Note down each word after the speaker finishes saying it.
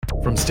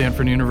From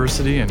Stanford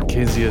University and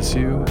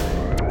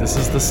KZSU, this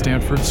is the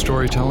Stanford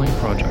Storytelling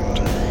Project.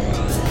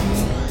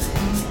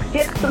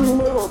 Get some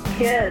little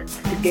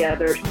kids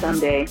together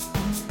someday.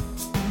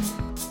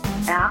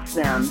 Ask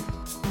them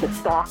to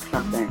stalk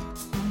something.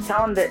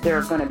 Tell them that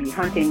they're going to be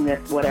hunting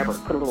this whatever.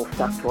 Put a little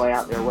stuffed toy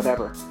out there,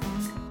 whatever.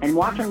 And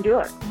watch them do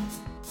it.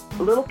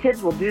 Little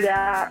kids will do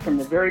that from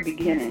the very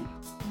beginning.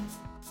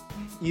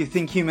 You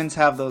think humans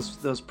have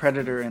those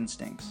predator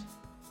instincts?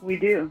 We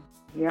do,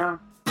 yeah.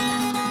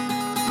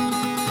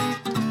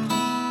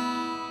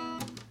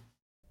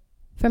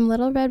 From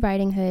Little Red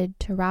Riding Hood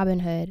to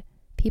Robin Hood,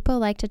 people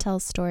like to tell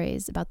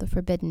stories about the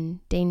forbidden,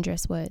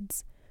 dangerous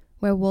woods,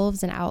 where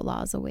wolves and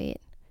outlaws await.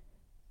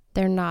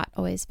 They're not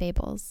always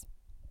fables.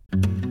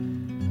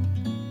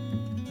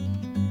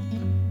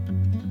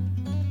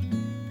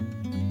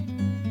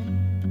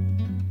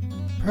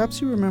 Perhaps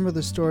you remember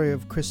the story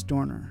of Chris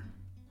Dorner.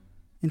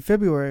 In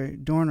February,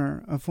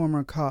 Dorner, a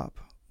former cop,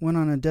 went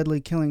on a deadly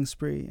killing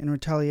spree in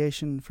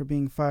retaliation for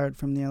being fired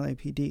from the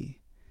LAPD.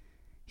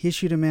 He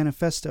issued a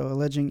manifesto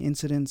alleging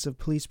incidents of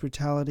police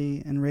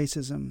brutality and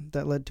racism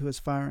that led to his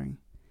firing.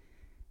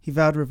 He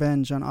vowed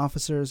revenge on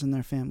officers and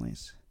their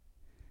families.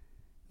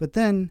 But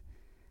then,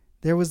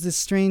 there was this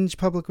strange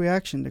public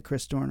reaction to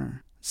Chris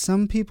Dorner.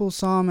 Some people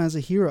saw him as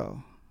a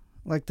hero,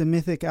 like the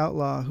mythic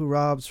outlaw who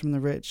robs from the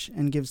rich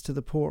and gives to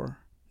the poor.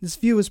 This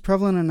view was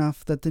prevalent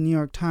enough that the New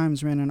York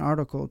Times ran an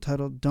article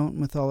titled "Don't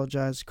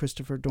Mythologize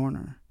Christopher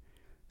Dorner."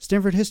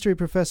 Stanford history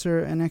professor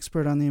and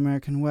expert on the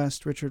American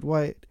West, Richard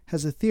White,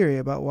 has a theory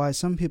about why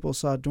some people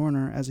saw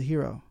Dorner as a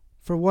hero.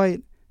 For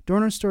White,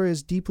 Dorner's story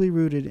is deeply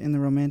rooted in the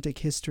romantic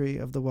history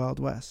of the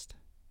Wild West.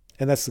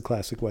 And that's the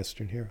classic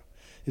Western hero.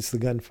 It's the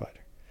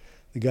gunfighter.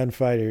 The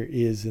gunfighter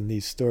is, in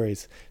these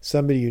stories,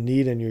 somebody you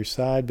need on your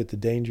side, but the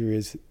danger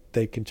is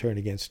they can turn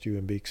against you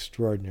and be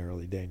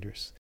extraordinarily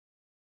dangerous.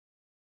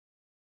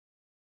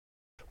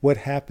 What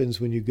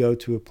happens when you go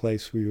to a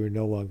place where you are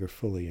no longer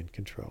fully in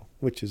control,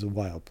 which is a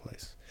wild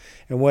place?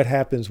 And what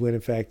happens when,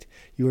 in fact,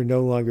 you are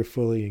no longer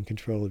fully in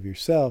control of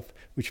yourself,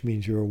 which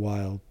means you're a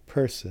wild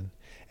person?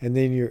 And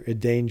then you're a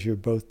danger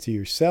both to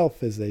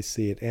yourself, as they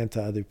see it, and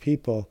to other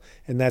people.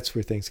 And that's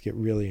where things get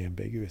really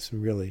ambiguous,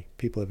 and really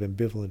people have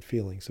ambivalent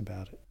feelings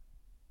about it.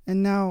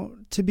 And now,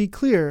 to be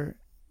clear,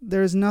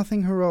 there is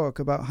nothing heroic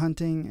about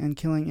hunting and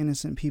killing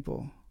innocent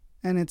people.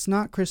 And it's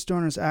not Chris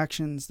Dorner's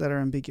actions that are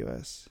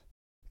ambiguous.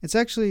 It's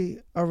actually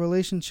our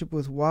relationship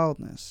with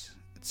wildness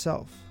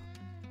itself.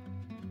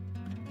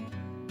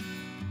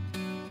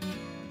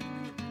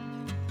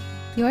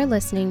 You're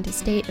listening to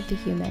State of the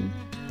Human,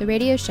 the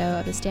radio show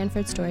of the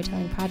Stanford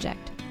Storytelling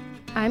Project.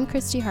 I'm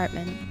Christy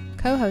Hartman,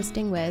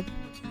 co-hosting with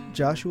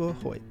Joshua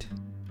Hoyt.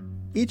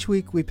 Each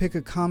week we pick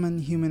a common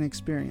human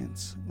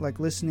experience,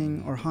 like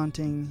listening or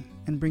hunting,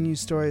 and bring you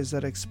stories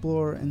that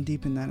explore and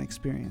deepen that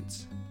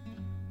experience.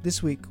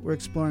 This week we're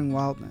exploring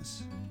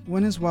wildness.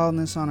 When is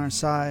wildness on our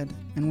side,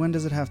 and when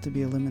does it have to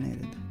be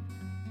eliminated?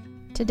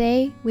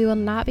 Today, we will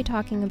not be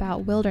talking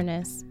about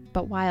wilderness,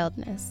 but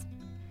wildness.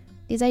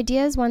 These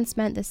ideas once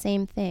meant the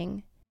same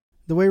thing.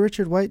 The way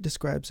Richard White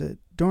describes it,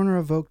 Dorner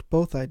evoked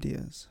both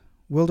ideas,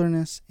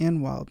 wilderness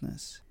and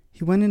wildness.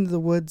 He went into the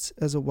woods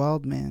as a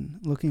wild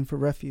man looking for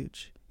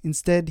refuge.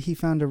 Instead, he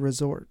found a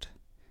resort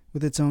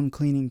with its own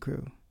cleaning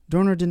crew.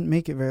 Dorner didn't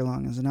make it very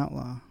long as an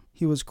outlaw.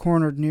 He was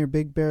cornered near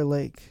Big Bear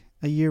Lake,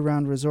 a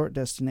year-round resort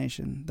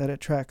destination that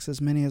attracts as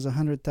many as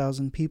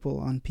 100,000 people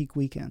on peak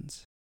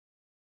weekends.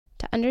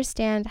 To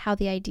understand how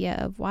the idea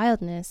of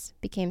wildness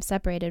became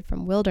separated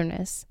from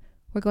wilderness,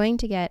 we're going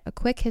to get a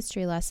quick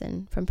history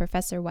lesson from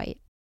Professor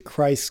White.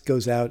 Christ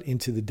goes out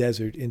into the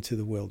desert, into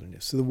the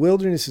wilderness. So the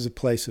wilderness is a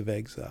place of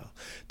exile.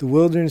 The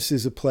wilderness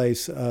is a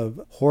place of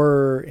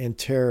horror and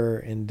terror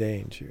and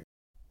danger.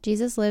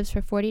 Jesus lives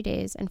for 40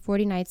 days and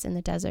 40 nights in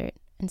the desert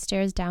and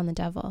stares down the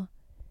devil.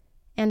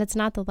 And it's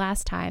not the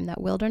last time that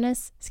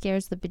wilderness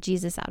scares the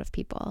bejesus out of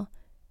people.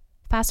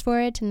 Fast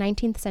forward to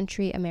 19th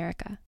century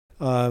America.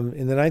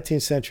 In the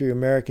 19th century,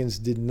 Americans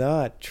did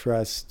not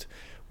trust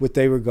what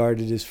they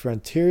regarded as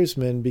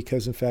frontiersmen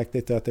because, in fact,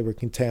 they thought they were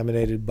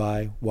contaminated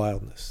by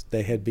wildness.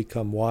 They had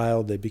become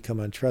wild, they'd become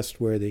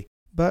untrustworthy.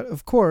 But,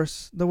 of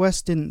course, the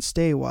West didn't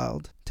stay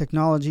wild.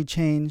 Technology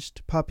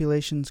changed,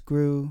 populations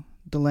grew,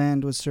 the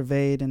land was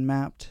surveyed and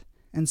mapped,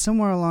 and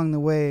somewhere along the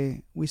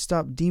way, we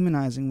stopped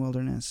demonizing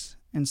wilderness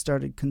and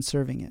started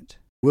conserving it.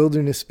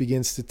 Wilderness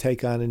begins to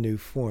take on a new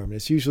form.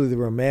 It's usually the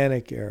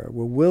Romantic era,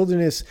 where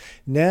wilderness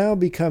now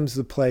becomes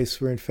the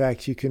place where, in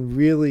fact, you can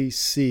really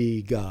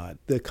see God.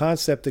 The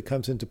concept that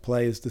comes into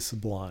play is the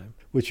sublime.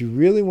 What you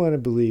really want to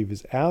believe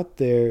is out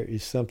there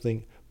is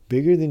something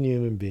bigger than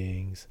human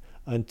beings,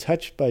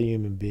 untouched by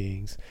human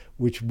beings,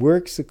 which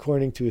works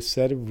according to a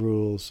set of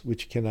rules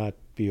which cannot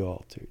be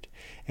altered.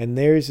 And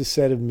there is a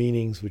set of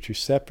meanings which are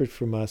separate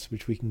from us,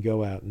 which we can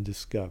go out and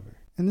discover.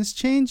 And this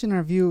change in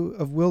our view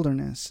of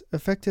wilderness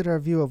affected our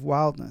view of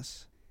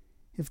wildness.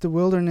 If the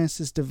wilderness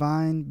is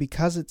divine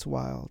because it's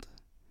wild,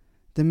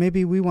 then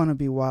maybe we want to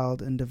be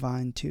wild and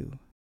divine too.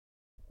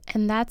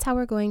 And that's how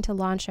we're going to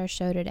launch our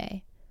show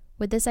today,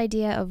 with this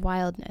idea of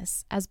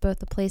wildness as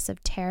both a place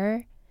of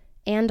terror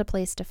and a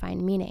place to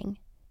find meaning.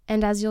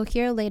 And as you'll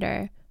hear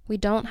later, we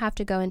don't have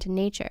to go into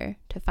nature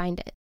to find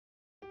it.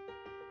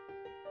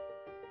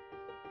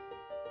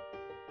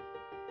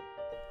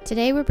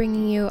 Today we're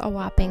bringing you a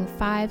whopping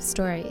 5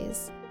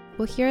 stories.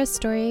 We'll hear a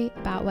story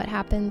about what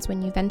happens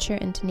when you venture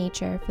into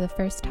nature for the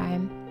first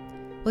time.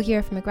 We'll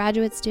hear from a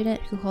graduate student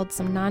who holds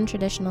some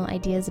non-traditional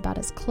ideas about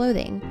his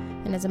clothing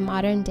and is a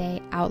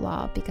modern-day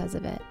outlaw because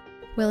of it.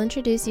 We'll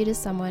introduce you to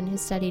someone who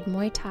studied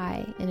Muay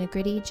Thai in a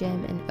gritty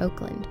gym in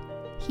Oakland.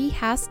 He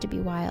has to be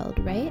wild,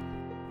 right?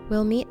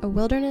 We'll meet a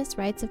wilderness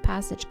rites of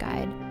passage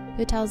guide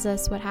who tells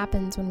us what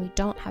happens when we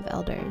don't have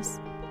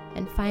elders.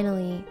 And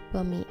finally,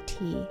 we'll meet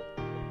T.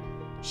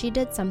 She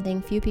did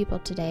something few people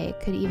today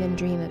could even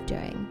dream of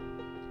doing.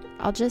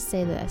 I'll just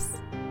say this.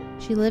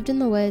 She lived in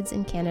the woods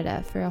in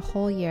Canada for a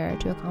whole year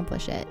to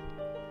accomplish it.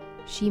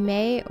 She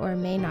may or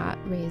may not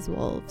raise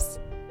wolves.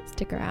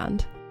 Stick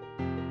around.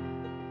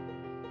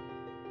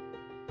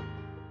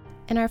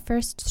 In our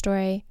first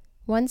story,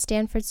 one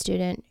Stanford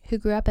student who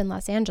grew up in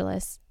Los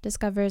Angeles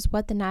discovers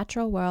what the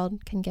natural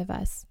world can give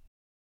us.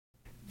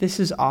 This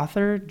is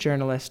author,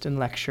 journalist, and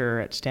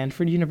lecturer at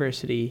Stanford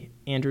University,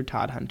 Andrew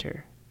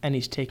Todhunter, and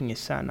he's taking his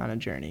son on a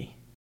journey.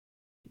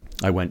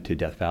 I went to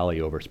Death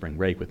Valley over spring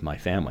break with my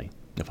family,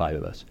 the 5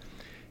 of us.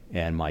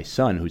 And my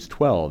son, who's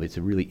 12, it's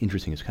a really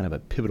interesting, it's kind of a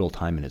pivotal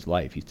time in his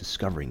life. He's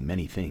discovering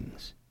many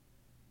things.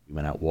 We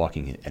went out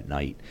walking at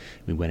night.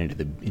 We went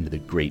into the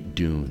great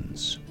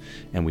dunes,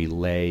 and we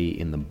lay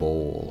in the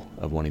bowl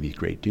of one of these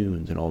great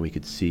dunes, and all we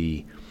could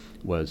see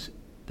was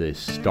the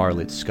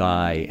starlit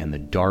sky and the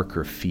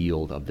darker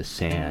field of the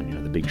sand,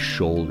 the big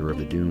shoulder of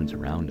the dunes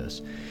around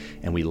us.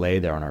 And we lay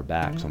there on our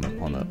backs on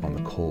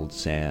the cold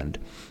sand,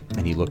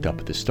 and he looked up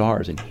at the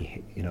stars, and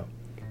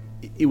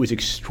it was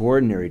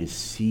extraordinary to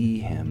see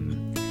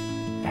him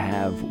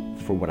have,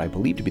 for what I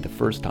believe to be the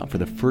first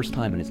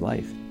time in his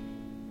life,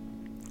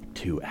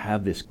 to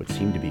have this, what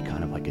seemed to be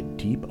kind of like a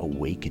deep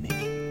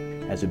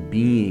awakening as a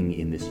being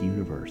in this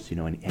universe,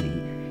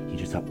 and he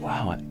just thought,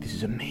 wow, this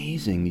is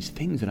amazing, these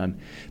things that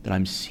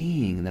I'm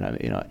seeing, and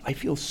that I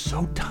feel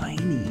so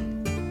tiny,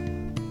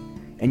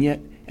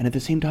 and at the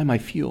same time I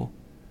feel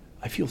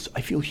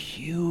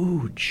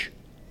huge.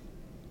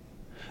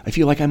 I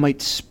feel like I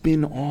might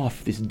spin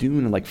off this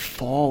dune and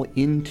fall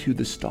into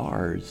the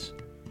stars.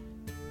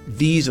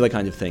 These are the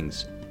kinds of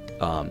things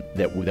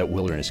that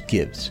wilderness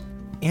gives.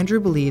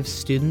 Andrew believes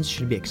students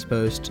should be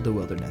exposed to the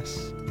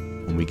wilderness.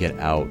 When we get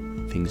out,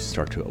 things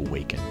start to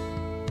awaken.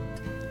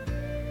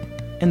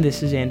 And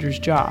this is Andrew's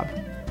job.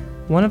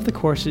 One of the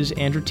courses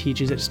Andrew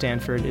teaches at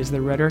Stanford is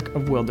the Rhetoric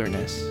of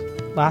Wilderness.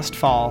 Last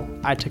fall,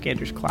 I took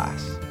Andrew's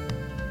class.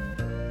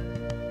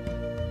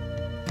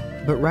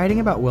 But writing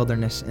about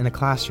wilderness in a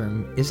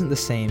classroom isn't the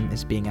same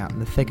as being out in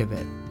the thick of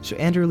it, so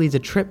Andrew leads a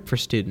trip for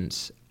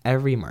students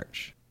every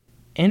March.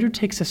 Andrew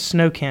takes us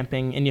snow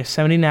camping in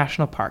Yosemite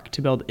National Park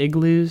to build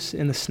igloos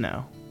in the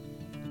snow.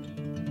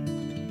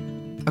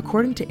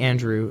 According to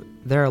Andrew,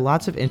 there are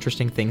lots of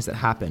interesting things that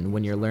happen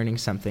when you're learning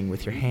something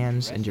with your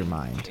hands and your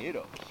mind.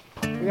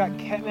 We got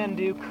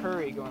Kathmandu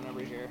curry going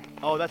over here.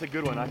 Oh, that's a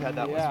good one. I've had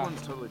that one. Yeah. This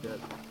one's totally dead.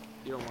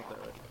 You don't want that,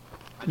 right?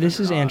 This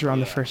is Andrew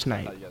on the first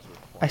night.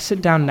 I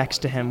sit down next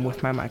to him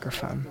with my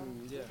microphone.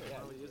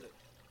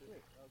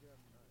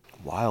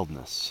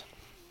 Wildness.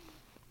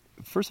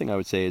 First thing I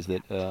would say is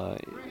that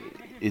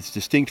it's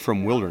distinct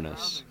from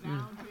wilderness.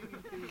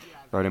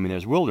 Right? I mean,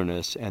 there's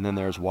wilderness and then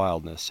there's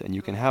wildness. And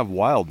you can have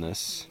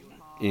wildness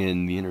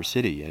in the inner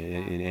city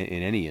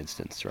in any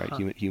instance, right?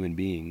 Human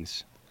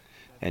beings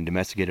and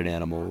domesticated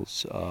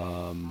animals,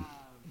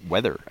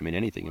 weather, I mean,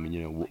 anything. I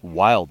mean,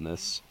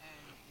 wildness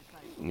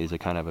is a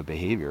kind of a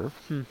behavior.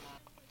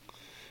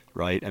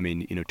 Right? I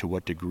mean, to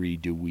what degree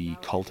do we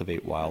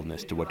cultivate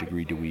wildness? To what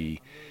degree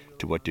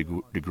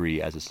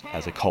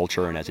as a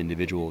culture and as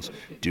individuals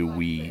do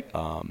we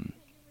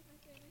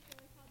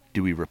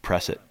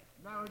repress it?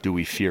 Do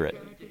we fear it?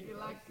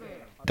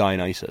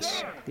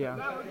 Dionysus. Yeah.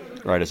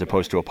 Right, as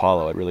opposed to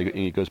Apollo.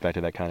 It goes back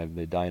to that kind of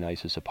the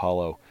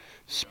Dionysus-Apollo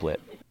split.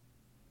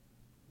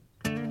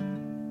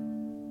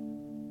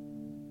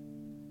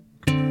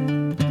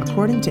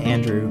 According to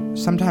Andrew,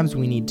 sometimes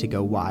we need to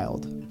go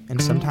wild,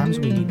 and sometimes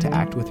we need to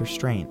act with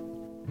restraint.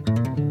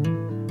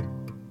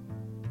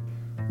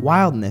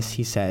 Wildness,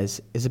 he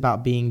says, is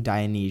about being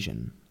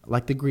Dionysian,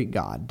 like the Greek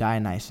god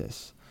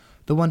Dionysus,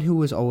 the one who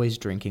was always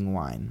drinking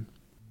wine.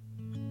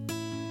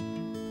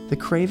 The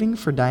craving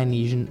for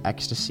Dionysian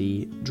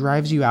ecstasy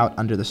drives you out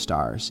under the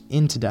stars,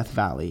 into Death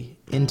Valley,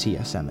 into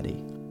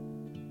Yosemite.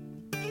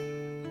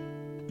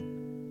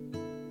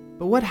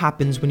 But what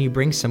happens when you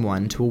bring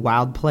someone to a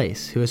wild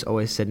place who has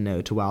always said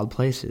no to wild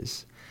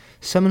places?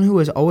 Someone who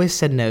has always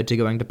said no to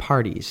going to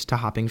parties, to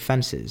hopping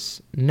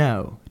fences,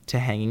 no to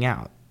hanging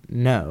out,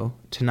 no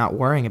to not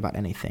worrying about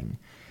anything.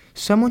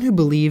 Someone who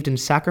believed in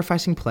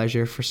sacrificing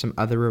pleasure for some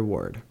other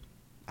reward.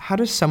 How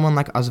does someone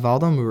like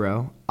Osvaldo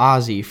Muro,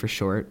 Ozzy for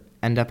short,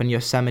 end up in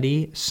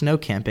Yosemite snow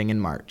camping in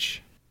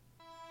March?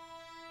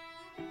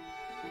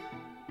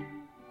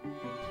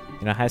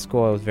 High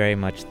school, I was very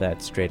much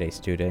that straight A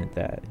student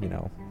that,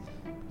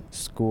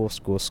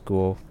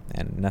 school,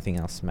 and nothing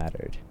else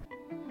mattered.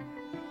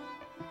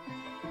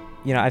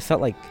 I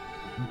felt like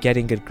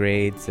getting good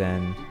grades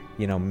and,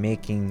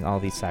 making all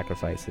these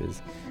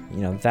sacrifices,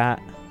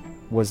 that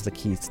was the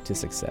key to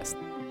success.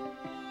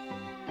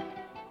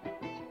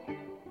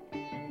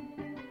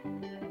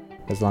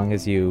 As long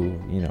as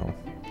you,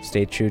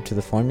 stay true to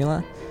the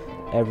formula,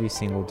 every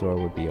single door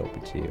would be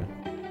open to you.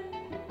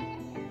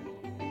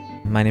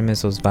 My name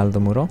is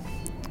Osvaldo Muro,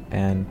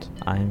 and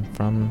I'm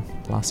from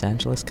Los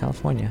Angeles,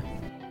 California.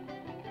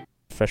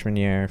 Freshman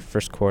year,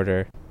 first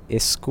quarter,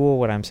 is school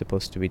what I'm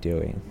supposed to be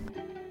doing?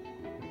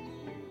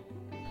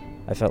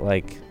 I felt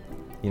like,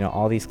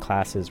 all these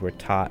classes were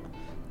taught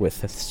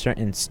with a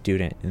certain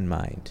student in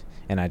mind,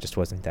 and I just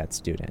wasn't that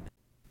student.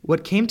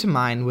 What came to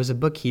mind was a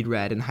book he'd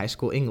read in high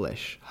school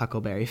English,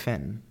 Huckleberry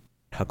Finn.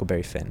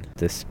 Huckleberry Finn,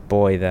 this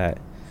boy that,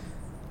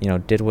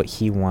 did what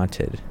he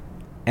wanted.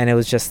 And it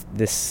was just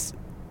this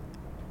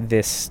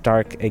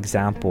stark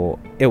example.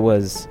 It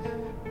was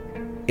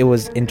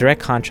in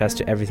direct contrast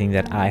to everything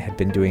that I had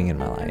been doing in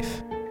my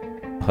life.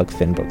 Huck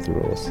Finn broke the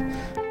rules.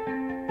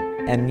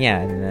 And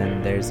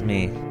then there's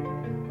me.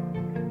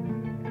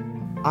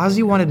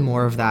 Ozzy wanted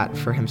more of that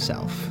for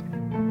himself.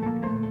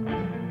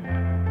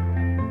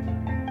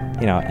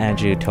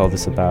 Andrew told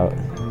us about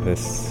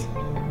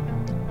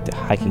the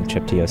hiking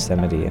trip to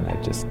Yosemite, and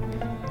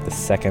the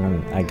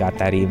second I got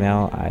that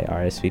email, I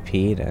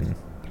RSVP'd and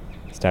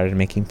started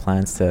making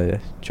plans to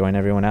join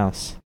everyone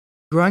else.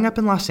 Growing up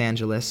in Los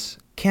Angeles,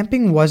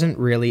 camping wasn't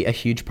really a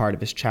huge part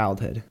of his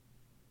childhood.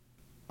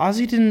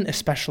 Ozzy didn't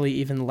especially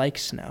even like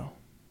snow.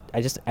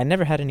 I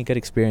never had any good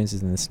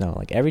experiences in the snow.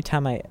 Like, every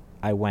time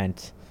I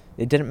went,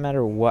 it didn't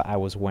matter what I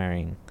was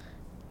wearing.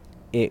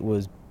 It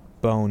was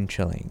bone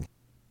chilling.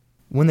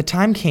 When the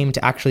time came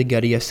to actually go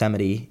to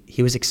Yosemite,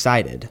 he was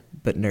excited,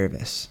 but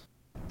nervous.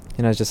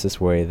 It's just this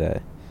worry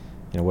that,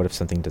 what if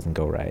something doesn't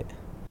go right?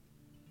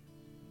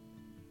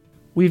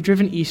 We've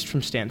driven east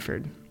from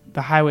Stanford.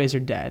 The highways are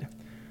dead.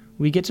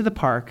 We get to the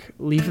park,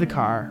 leave the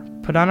car,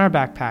 put on our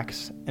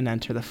backpacks, and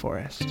enter the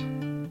forest.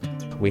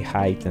 We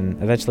hiked,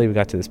 and eventually we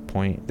got to this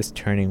point, this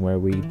turning where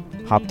we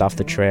hopped off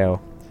the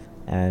trail.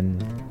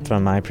 And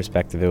from my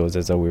perspective, it was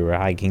as though we were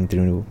hiking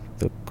through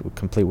the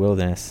complete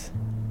wilderness.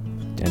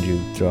 Andrew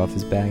threw off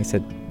his bag and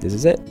said, "This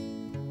is it."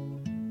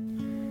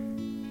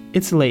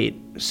 It's late,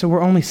 so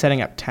we're only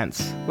setting up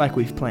tents, like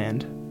we've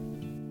planned.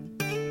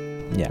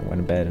 Yeah, went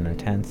to bed in our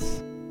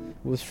tents.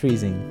 It was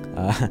freezing.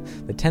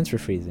 The tents were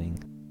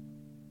freezing.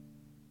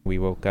 We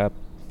woke up,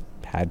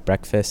 had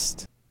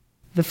breakfast.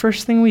 The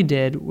first thing we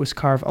did was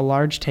carve a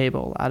large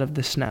table out of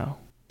the snow.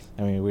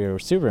 We were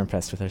super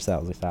impressed with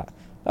ourselves. We thought,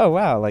 oh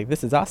wow,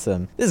 this is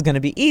awesome. This is going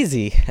to be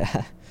easy.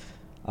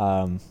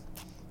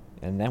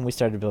 And then we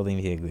started building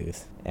the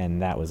igloos,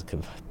 and that was a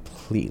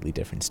completely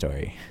different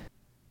story.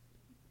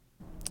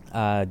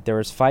 There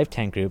was 5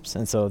 tent groups,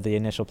 and so the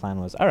initial plan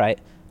was, all right,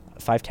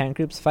 5 tent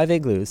groups, 5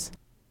 igloos.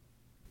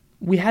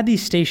 We had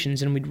these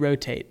stations, and we'd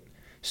rotate.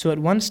 So at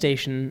one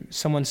station,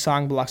 someone's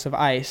sawing blocks of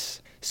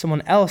ice,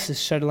 someone else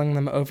is shuttling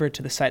them over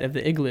to the site of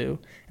the igloo,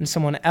 and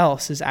someone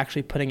else is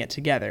actually putting it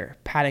together,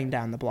 patting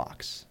down the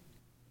blocks.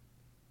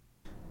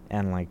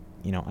 And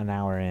an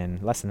hour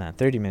in, less than that,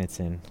 30 minutes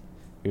in,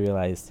 we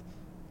realized,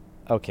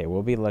 okay,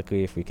 we'll be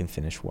lucky if we can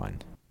finish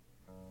one.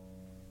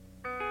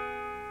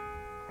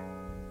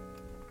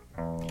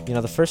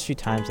 The first few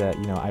times that,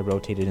 I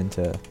rotated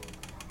into,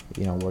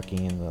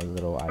 working in the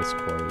little ice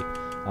quarry,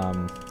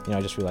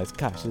 I just realized,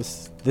 gosh,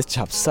 this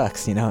job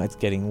sucks. It's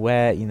getting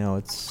wet.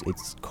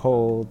 It's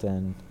cold,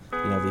 and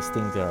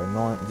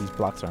these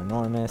blocks are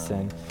enormous,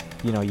 and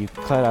you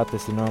cut out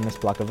this enormous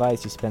block of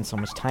ice. You spend so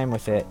much time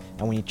with it,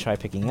 and when you try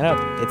picking it up,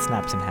 it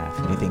snaps in half,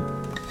 and you think,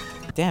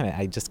 damn it,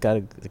 I just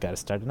gotta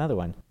start another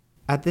one.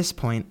 At this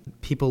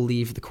point, people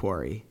leave the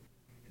quarry.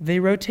 They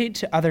rotate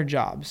to other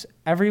jobs.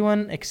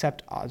 Everyone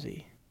except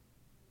Ozzy.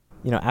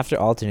 After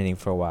alternating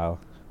for a while,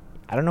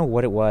 I don't know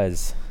what it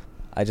was.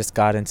 I just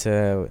got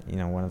into,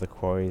 one of the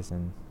quarries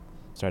and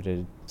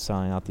started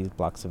sawing out these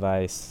blocks of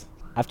ice.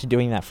 After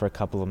doing that for a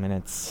couple of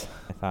minutes,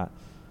 I thought,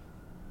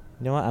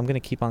 you know what, I'm going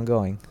to keep on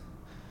going.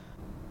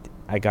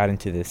 I got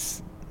into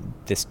this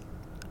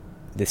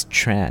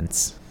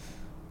trance.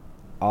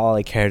 All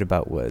I cared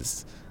about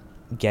was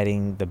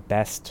getting the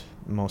best,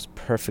 most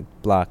perfect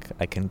block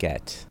I can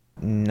get.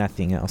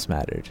 Nothing else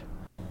mattered.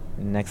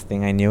 Next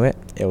thing I knew it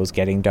was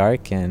getting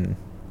dark, and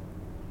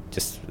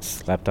just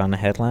slept on a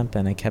headlamp,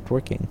 and I kept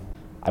working.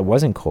 I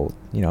wasn't cold.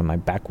 My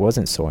back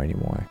wasn't sore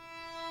anymore.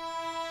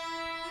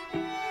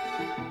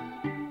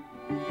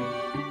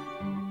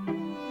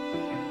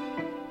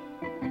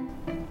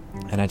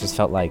 And I just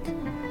felt like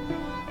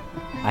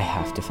I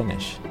have to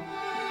finish.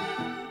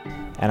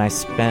 And I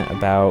spent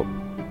about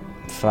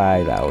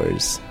 5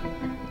 hours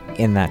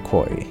in that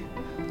quarry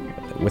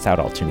without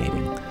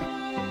alternating.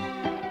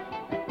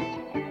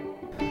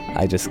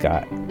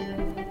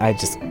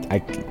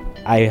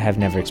 I have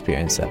never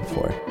experienced that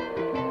before.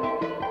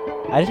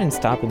 I didn't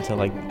stop until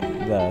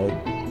the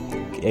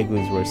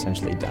igloos were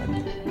essentially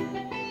done.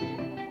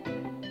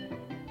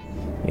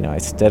 I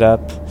stood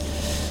up,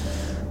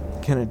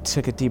 kind of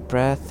took a deep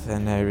breath,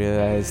 and I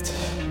realized,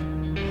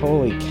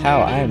 holy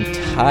cow, I am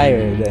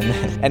tired.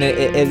 And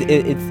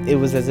it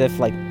was as if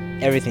like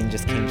everything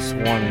just came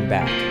swarming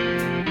back.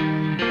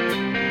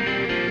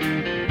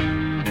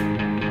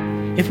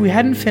 If we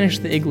hadn't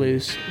finished the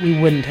igloos, we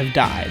wouldn't have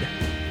died.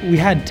 We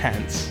had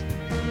tents.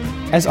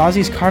 As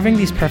Ozzy's carving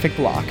these perfect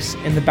blocks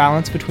in the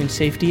balance between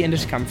safety and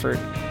discomfort,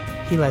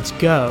 he lets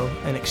go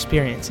and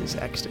experiences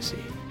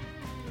ecstasy.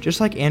 Just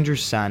like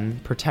Andrew's son,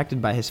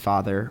 protected by his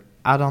father,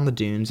 out on the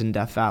dunes in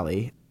Death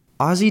Valley,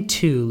 Ozzy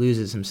too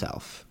loses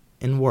himself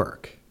in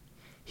work.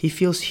 He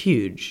feels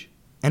huge,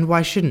 and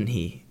why shouldn't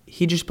he?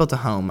 He just built a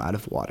home out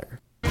of water.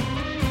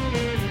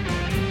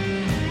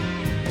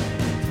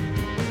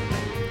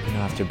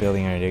 After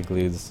building our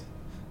igloos,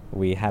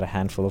 we had a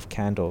handful of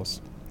candles,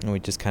 and we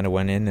just kind of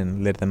went in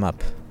and lit them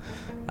up.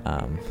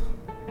 And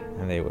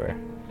they were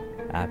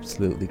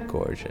absolutely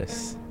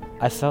gorgeous.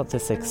 I felt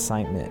this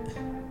excitement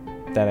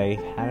that I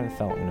hadn't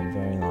felt in a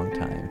very long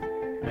time,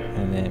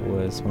 and it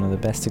was one of the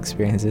best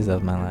experiences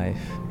of my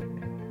life.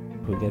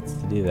 Who gets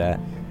to do that?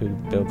 Who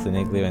builds an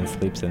igloo and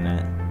sleeps in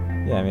it?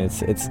 Yeah, I mean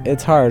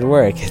it's hard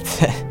work. It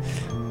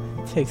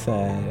takes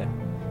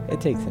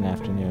an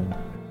afternoon.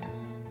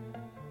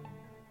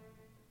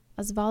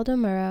 Osvaldo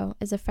Murrow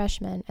is a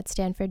freshman at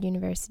Stanford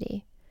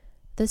University.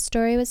 This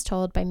story was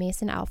told by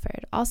Mason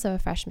Alford, also a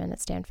freshman at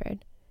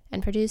Stanford,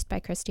 and produced by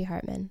Christy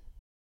Hartman.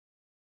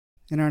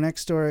 In our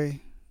next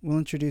story, we'll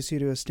introduce you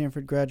to a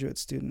Stanford graduate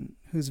student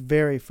who's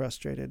very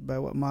frustrated by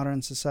what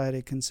modern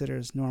society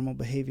considers normal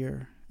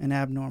behavior and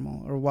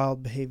abnormal or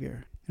wild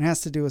behavior, and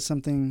has to do with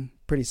something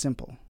pretty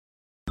simple.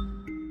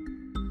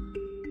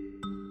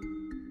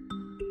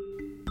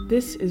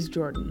 This is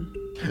Jordan.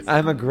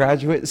 I'm a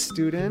graduate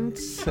student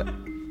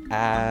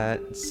at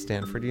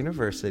Stanford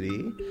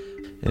University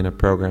in a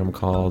program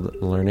called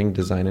Learning,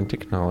 Design, and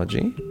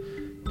Technology.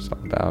 It's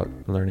all about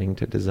learning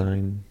to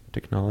design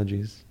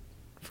technologies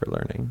for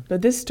learning.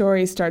 But this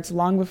story starts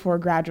long before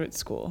graduate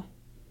school.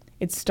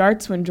 It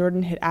starts when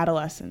Jordan hit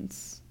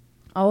adolescence.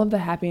 All of the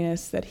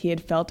happiness that he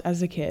had felt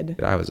as a kid,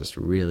 I was just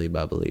really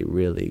bubbly,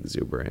 really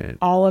exuberant.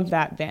 all of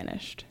that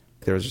vanished.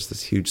 There was just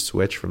this huge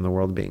switch from the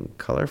world being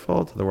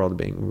colorful to the world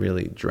being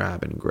really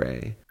drab and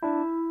gray.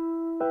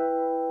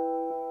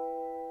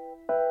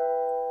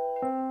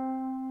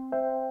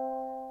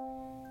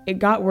 It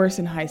got worse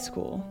in high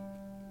school.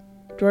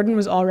 Jordan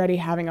was already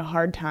having a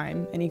hard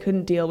time, and he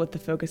couldn't deal with the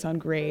focus on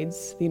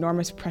grades, the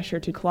enormous pressure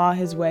to claw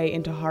his way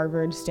into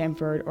Harvard,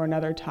 Stanford, or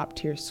another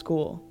top-tier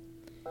school.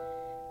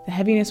 The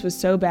heaviness was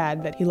so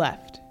bad that he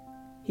left.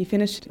 He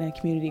finished in a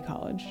community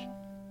college.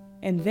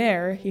 And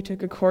there, he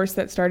took a course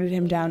that started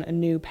him down a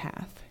new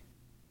path.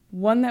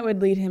 One that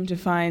would lead him to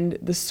find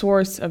the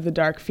source of the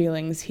dark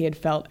feelings he had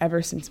felt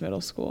ever since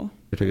middle school.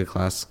 I took a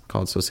class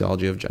called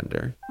Sociology of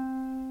Gender.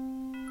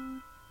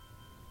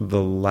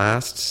 The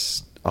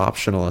last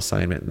optional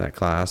assignment in that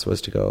class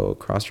was to go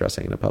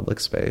cross-dressing in a public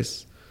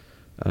space.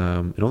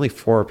 And only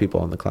 4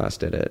 people in the class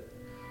did it.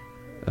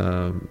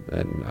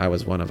 And I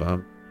was one of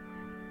them.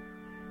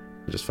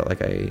 I just felt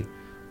like I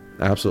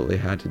absolutely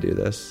had to do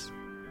this.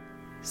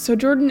 So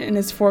Jordan and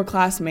his 4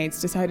 classmates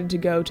decided to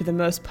go to the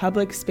most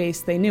public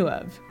space they knew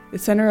of, the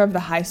center of the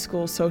high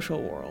school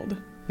social world.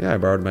 Yeah, I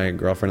borrowed my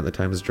girlfriend at the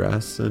time's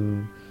dress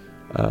and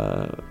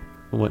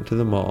went to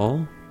the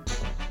mall.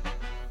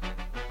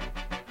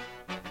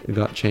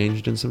 Got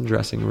changed in some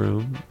dressing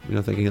room,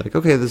 thinking like,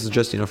 okay, this is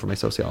just, for my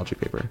sociology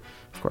paper,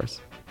 of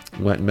course.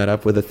 Went and met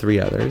up with the 3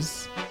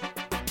 others.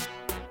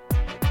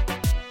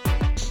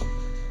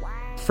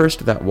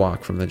 First, that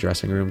walk from the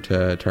dressing room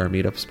to our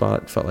meetup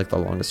spot felt like the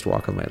longest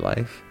walk of my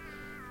life.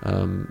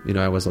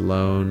 I was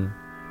alone.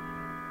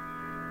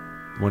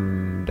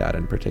 One dad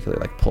in particular,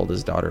 pulled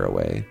his daughter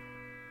away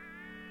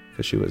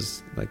because she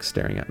was,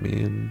 staring at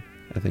me, and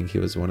I think he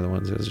was one of the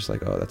ones who was just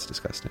like, oh, that's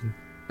disgusting.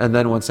 And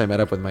then once I met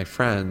up with my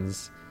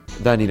friends,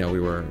 then, we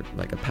were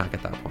a pack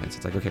at that point. So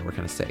it's like, okay, we're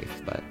kind of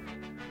safe. But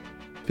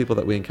people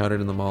that we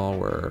encountered in the mall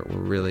were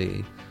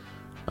really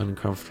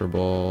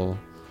uncomfortable,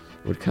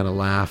 would kind of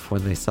laugh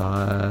when they saw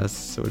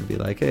us. It would be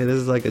like, hey, this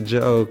is like a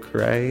joke,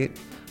 right?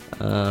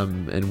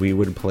 And we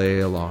would play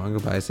along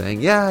by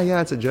saying, yeah,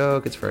 it's a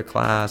joke, it's for a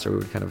class, or we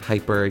would kind of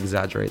hyper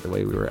exaggerate the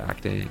way we were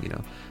acting.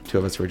 2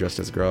 of us were dressed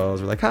as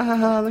girls. We're like, ha ha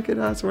ha, look at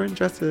us, we're in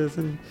dresses,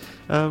 and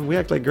we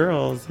act like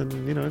girls, and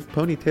have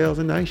ponytails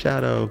and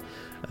eyeshadow.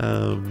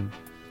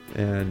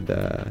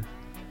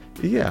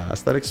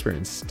 So that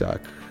experience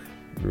stuck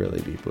really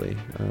deeply.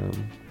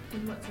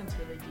 In what sense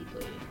really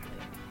deeply?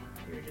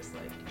 You were just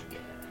like,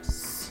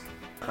 yes.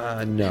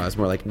 No, it's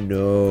more like,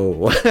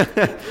 no.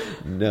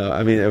 No,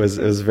 I mean, it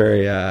was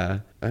very, I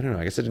don't know,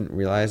 I guess I didn't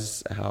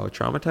realize how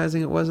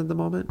traumatizing it was at the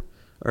moment,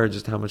 or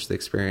just how much the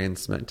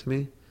experience meant to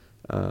me.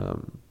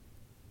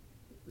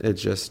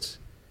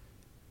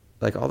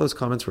 Like, all those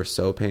comments were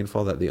so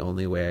painful that the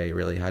only way I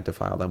really had to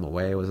file them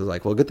away was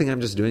like, well, good thing I'm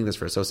just doing this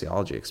for a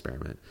sociology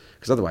experiment,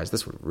 because otherwise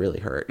this would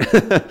really hurt.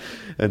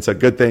 And so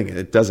good thing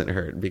it doesn't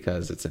hurt,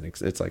 because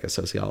it's like a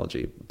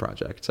sociology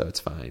project, so it's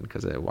fine.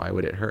 Because why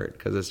would it hurt?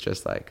 Because it's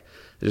just like,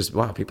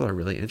 wow, people are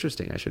really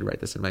interesting. I should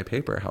write this in my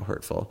paper, how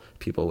hurtful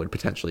people would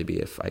potentially be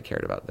if I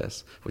cared about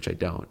this, which I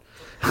don't.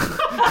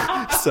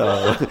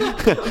 So,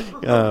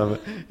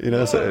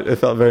 so it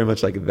felt very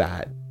much like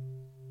that.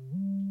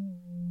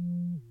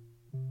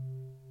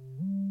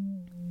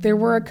 There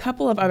were a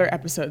couple of other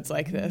episodes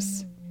like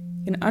this.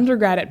 In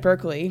undergrad at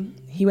Berkeley,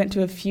 he went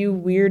to a few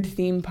weird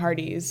theme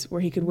parties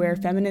where he could wear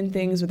feminine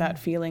things without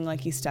feeling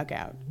like he stuck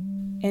out.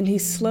 And he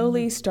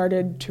slowly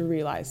started to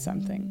realize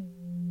something.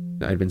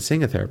 I'd been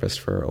seeing a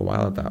therapist for a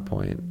while at that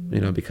point,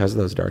 because of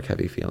those dark,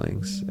 heavy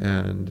feelings.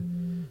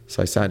 And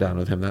so I sat down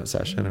with him that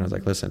session and I was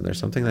like, listen, there's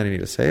something that I need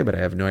to say, but I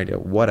have no idea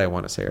what I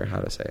want to say or how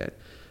to say it.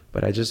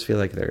 But I just feel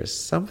like there's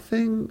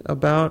something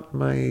about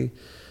my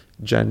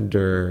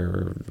gender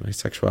or my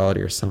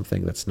sexuality or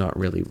something that's not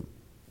really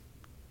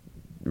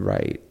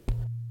right.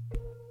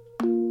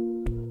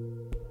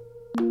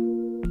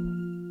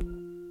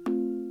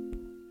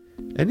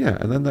 And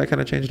then that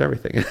kind of changed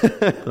everything.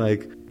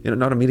 Like,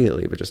 not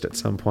immediately, but just at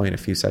some point, a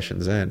few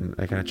sessions in,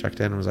 I kind of checked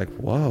in and was like,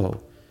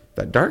 whoa,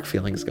 that dark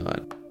feeling's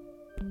gone.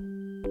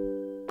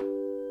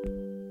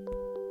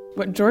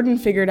 What Jordan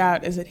figured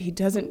out is that he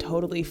doesn't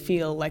totally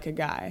feel like a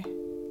guy.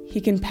 He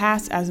can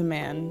pass as a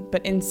man,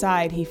 but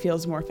inside he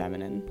feels more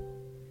feminine.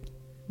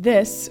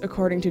 This,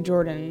 according to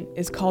Jordan,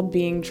 is called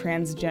being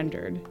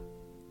transgendered.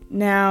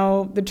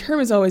 Now, the term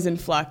is always in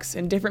flux,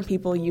 and different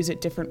people use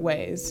it different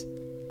ways.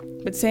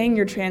 But saying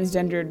you're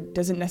transgendered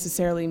doesn't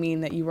necessarily mean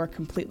that you are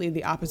completely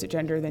the opposite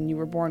gender than you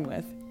were born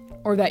with,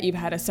 or that you've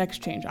had a sex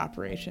change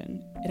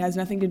operation. It has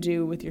nothing to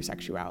do with your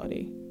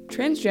sexuality.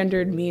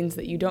 Transgendered means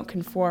that you don't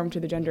conform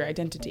to the gender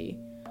identity,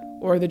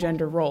 or the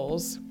gender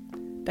roles,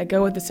 that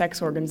go with the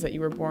sex organs that you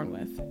were born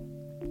with.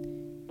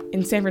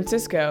 In San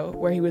Francisco,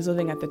 where he was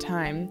living at the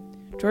time,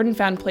 Jordan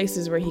found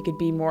places where he could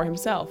be more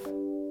himself.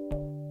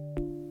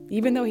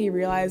 Even though he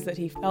realized that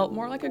he felt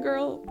more like a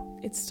girl,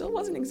 it still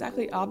wasn't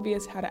exactly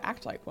obvious how to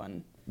act like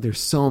one. There's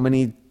so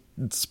many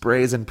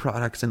sprays and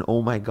products, and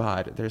oh my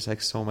God, there's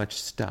like so much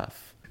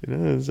stuff.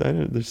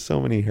 There's so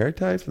many hair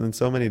types and then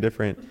so many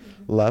different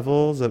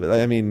levels of it.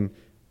 I mean,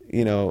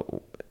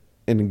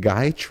 in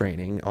guy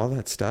training, all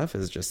that stuff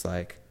is just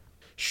like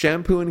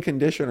shampoo and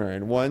conditioner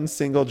in one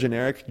single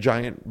generic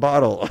giant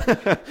bottle.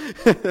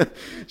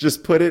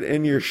 Just put it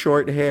in your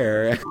short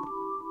hair.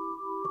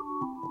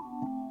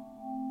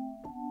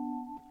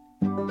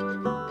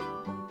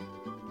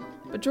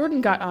 But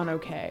Jordan got on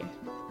okay.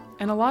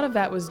 And a lot of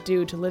that was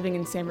due to living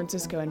in San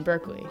Francisco and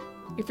Berkeley.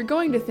 If you're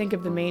going to think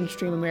of the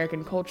mainstream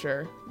American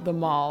culture, the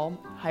mall,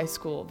 high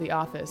school, the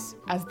office,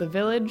 as the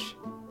village,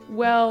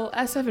 well,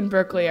 SF and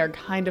Berkeley are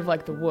kind of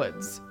like the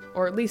woods,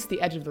 or at least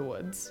the edge of the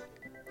woods.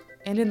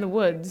 And in the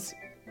woods,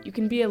 you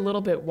can be a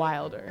little bit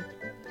wilder.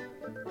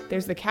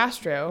 There's the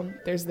Castro,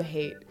 there's the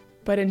hate,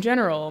 but in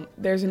general,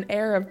 there's an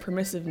air of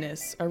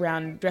permissiveness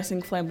around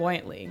dressing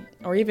flamboyantly,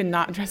 or even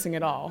not dressing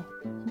at all.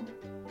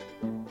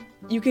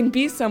 You can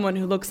be someone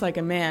who looks like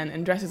a man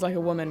and dresses like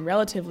a woman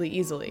relatively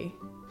easily.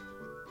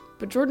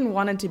 But Jordan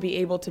wanted to be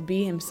able to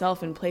be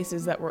himself in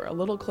places that were a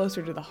little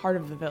closer to the heart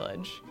of the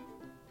village.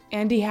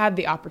 And he had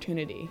the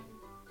opportunity.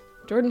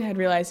 Jordan had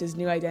realized his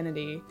new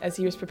identity as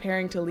he was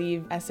preparing to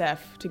leave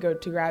SF to go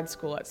to grad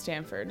school at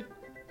Stanford,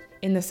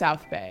 in the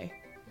South Bay,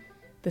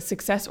 the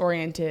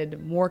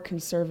success-oriented, more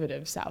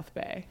conservative South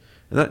Bay.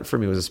 And that for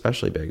me was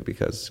especially big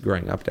because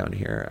growing up down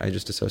here, I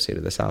just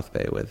associated the South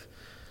Bay with,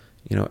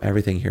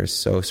 everything here is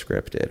so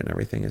scripted and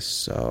everything is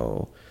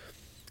so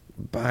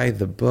by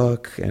the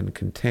book and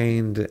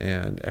contained,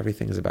 and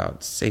everything is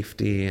about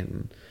safety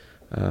and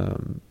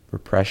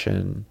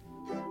repression.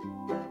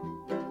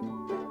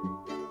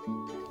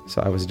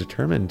 So I was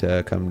determined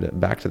to come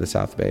back to the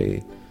South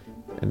Bay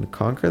and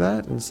conquer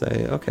that and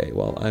say, okay,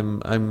 well,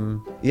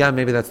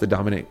 maybe that's the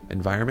dominant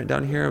environment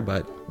down here,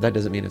 but that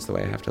doesn't mean it's the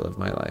way I have to live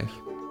my life.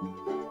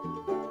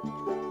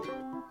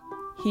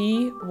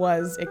 He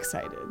was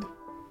excited.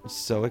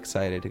 So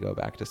excited to go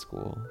back to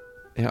school.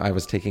 I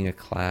was taking a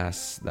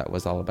class that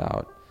was all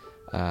about,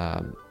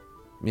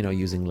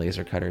 using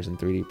laser cutters and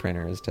 3D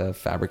printers to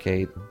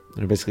fabricate,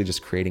 and basically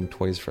just creating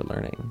toys for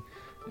learning.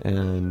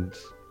 And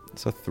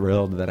so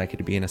thrilled that I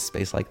could be in a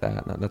space like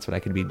that. And that's what I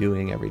could be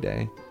doing every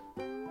day.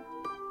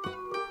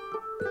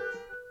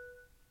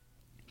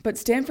 But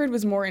Stanford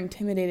was more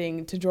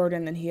intimidating to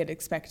Jordan than he had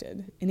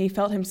expected, and he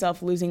felt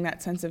himself losing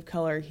that sense of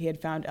color he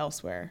had found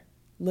elsewhere,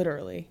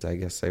 literally. I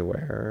guess I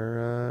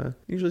wear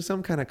usually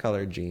some kind of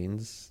colored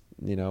jeans,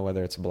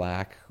 whether it's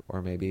black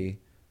or maybe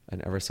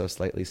an ever so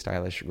slightly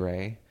stylish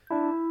gray.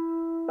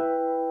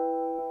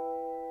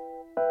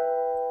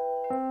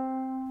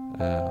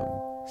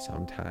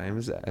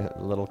 Sometimes a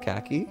little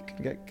khaki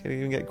can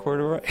even get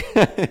corduroy.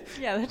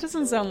 Yeah, that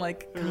doesn't sound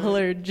like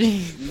colored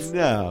jeans.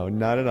 No,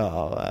 not at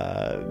all.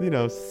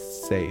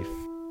 Safe.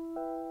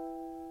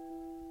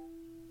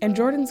 And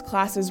Jordan's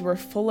classes were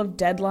full of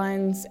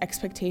deadlines,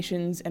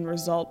 expectations, and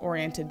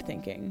result-oriented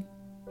thinking.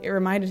 It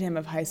reminded him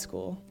of high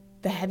school.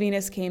 The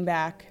heaviness came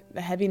back,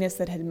 the heaviness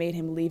that had made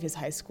him leave his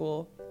high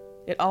school.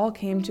 It all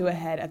came to a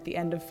head at the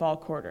end of fall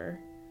quarter.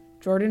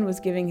 Jordan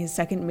was giving his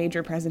second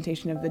major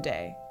presentation of the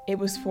day. It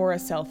was for a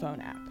cell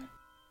phone app.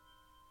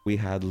 We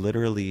had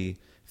literally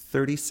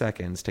 30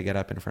 seconds to get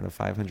up in front of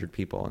 500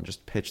 people and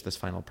just pitch this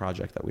final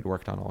project that we'd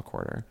worked on all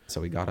quarter.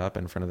 So we got up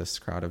in front of this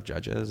crowd of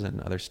judges and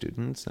other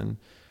students and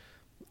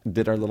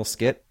did our little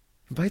skit.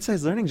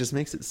 Bite-sized learning just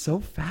makes it so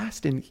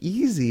fast and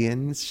easy,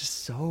 and it's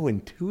just so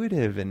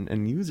intuitive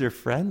and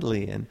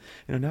user-friendly. And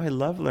now I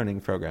love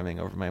learning programming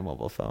over my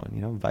mobile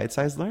phone.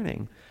 Bite-sized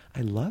learning.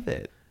 I love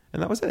it.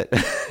 And that was it.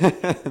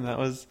 And that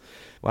was,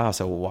 wow,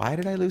 so why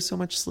did I lose so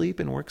much sleep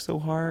and work so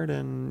hard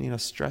and,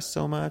 stress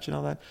so much and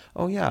all that?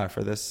 Oh, yeah,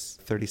 for this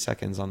 30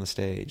 seconds on the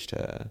stage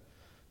to,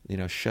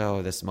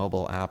 show this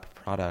mobile app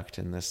product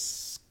in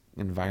this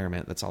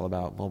environment that's all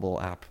about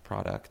mobile app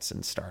products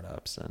and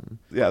startups. And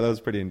yeah, that was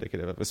pretty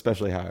indicative of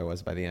especially how I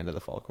was by the end of the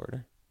fall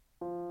quarter.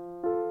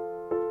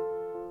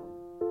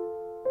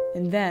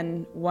 And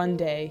then, one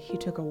day, he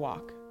took a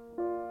walk.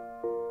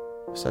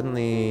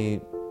 Suddenly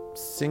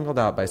singled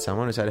out by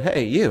someone who said,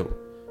 "Hey, you."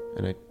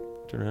 And I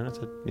turned around and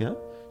said, "Yeah."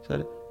 She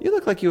said, "You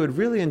look like you would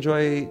really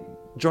enjoy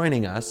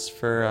joining us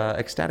for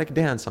ecstatic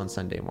dance on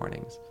Sunday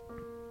mornings."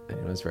 And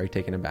I was very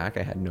taken aback.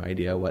 I had no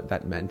idea what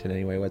that meant in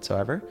any way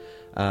whatsoever.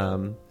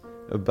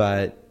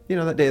 But,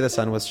 that day the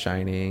sun was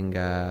shining.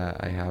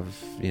 I have,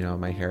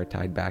 my hair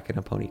tied back in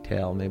a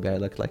ponytail. Maybe I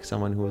looked like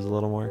someone who was a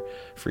little more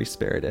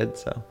free-spirited.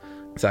 So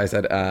I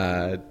said,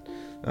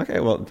 okay,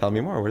 well, tell me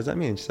more. What does that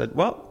mean? She said,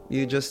 well,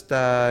 you just,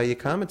 you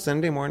come at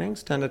Sunday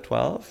mornings, 10 to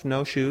 12,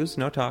 no shoes,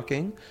 no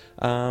talking,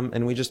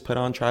 and we just put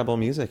on tribal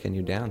music and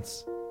you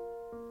dance.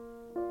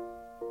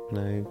 And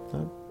I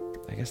thought,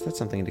 I guess that's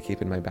something to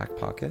keep in my back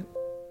pocket.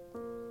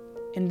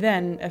 And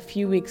then, a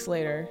few weeks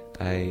later,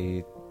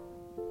 I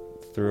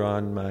threw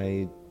on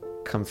my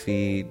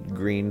comfy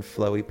green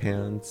flowy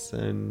pants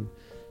and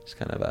just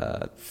kind of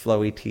a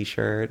flowy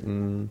t-shirt,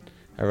 and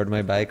I rode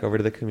my bike over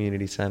to the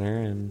community center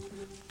and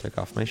took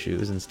off my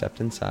shoes and stepped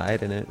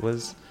inside, and it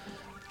was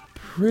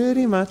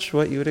pretty much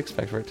what you would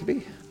expect for it to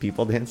be.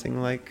 People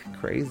dancing like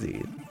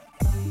crazy.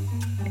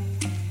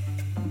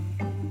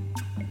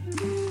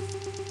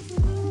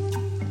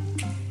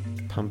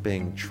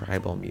 Pumping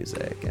tribal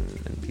music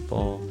and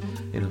people,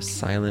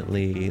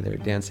 silently, they're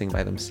dancing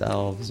by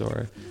themselves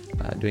or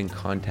doing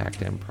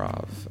contact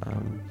improv,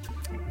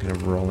 kind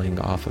of rolling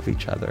off of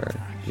each other.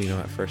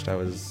 At first I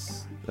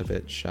was a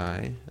bit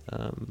shy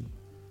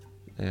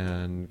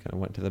and kind of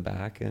went to the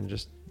back and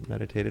just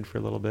meditated for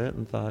a little bit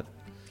and thought,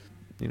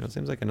 it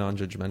seems like a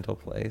non-judgmental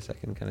place. I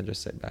can kind of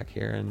just sit back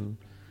here and,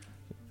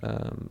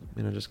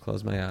 just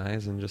close my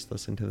eyes and just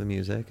listen to the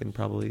music, and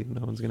probably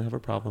no one's going to have a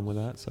problem with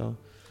that. So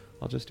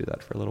I'll just do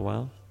that for a little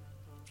while.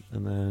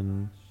 And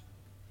then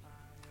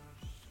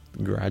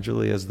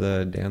gradually as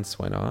the dance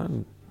went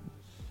on,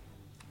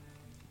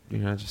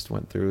 I just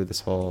went through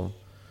this whole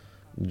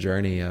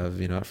journey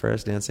of, at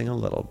first dancing a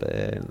little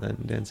bit and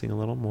then dancing a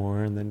little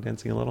more and then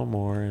dancing a little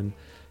more. And,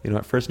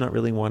 at first not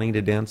really wanting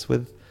to dance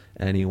with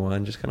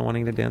anyone, just kind of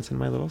wanting to dance in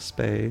my little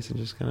space and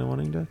just kind of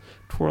wanting to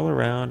twirl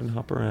around and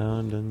hop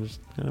around and just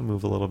kind of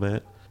move a little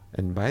bit.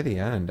 And by the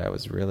end, I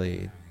was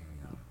really,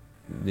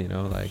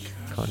 like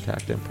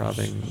contact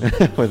improving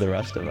with the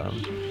rest of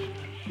them.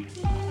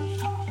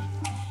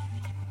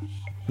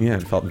 Yeah,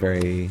 it felt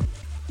very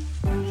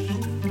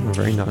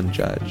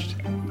non-judged.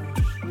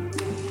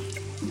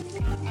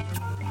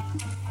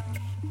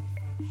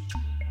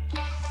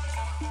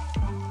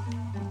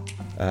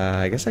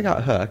 I guess I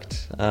got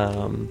hooked.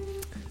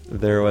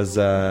 There was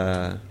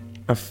a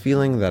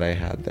feeling that I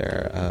had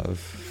there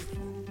of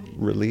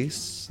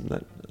release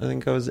that I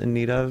think I was in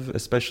need of,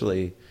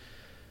 especially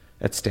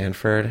at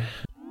Stanford.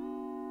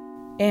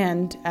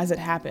 And as it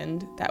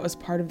happened, that was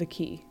part of the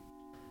key.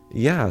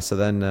 Yeah, so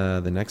then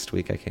the next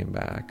week I came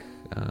back,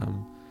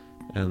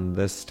 and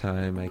this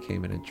time I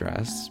came in a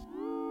dress.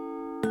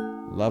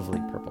 Lovely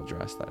purple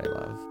dress that I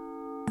love.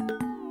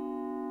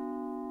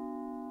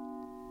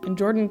 And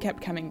Jordan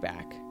kept coming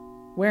back,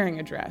 wearing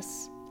a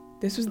dress.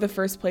 This was the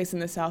first place in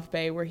the South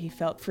Bay where he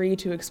felt free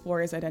to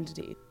explore his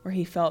identity, where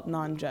he felt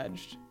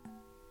non-judged.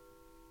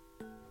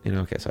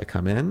 Okay, so I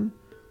come in,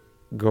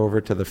 go over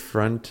to the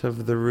front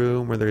of the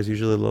room where there's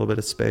usually a little bit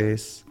of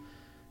space,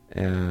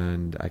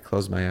 and I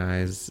close my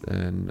eyes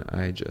and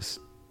I just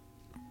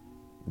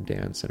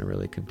dance in a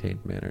really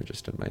contained manner,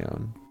 just on my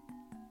own.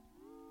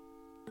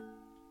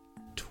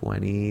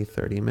 20,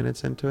 30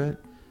 minutes into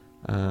it,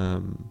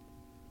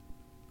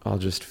 I'll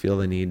just feel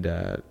the need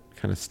to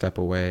kind of step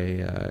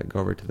away, go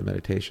over to the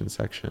meditation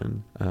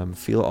section,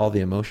 feel all the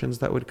emotions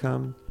that would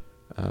come.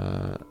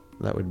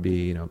 That would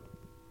be,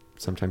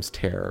 sometimes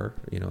terror,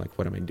 like,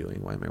 what am I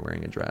doing? Why am I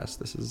wearing a dress?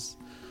 This is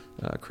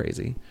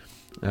crazy.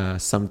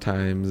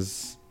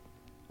 Sometimes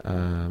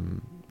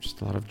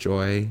just a lot of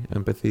joy,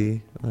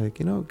 empathy, like,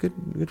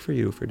 good for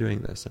you for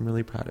doing this. I'm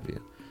really proud of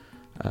you.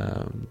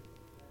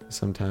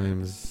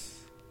 Sometimes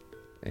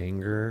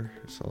Anger,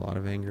 just a lot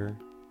of anger.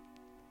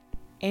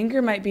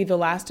 Anger might be the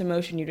last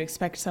emotion you'd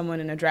expect someone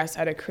in a dress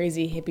at a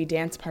crazy hippie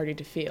dance party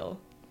to feel.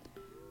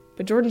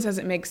 But Jordan says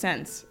it makes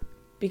sense,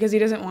 because he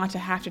doesn't want to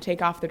have to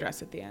take off the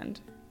dress at the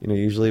end.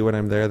 Usually when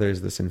I'm there,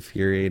 there's this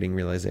infuriating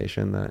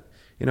realization that,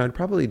 I'd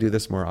probably do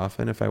this more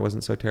often if I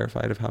wasn't so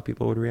terrified of how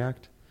people would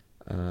react.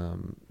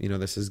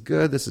 This is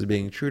good, this is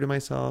being true to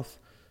myself,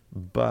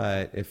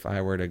 but if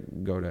I were to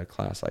go to a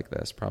class like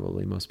this,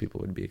 probably most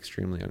people would be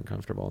extremely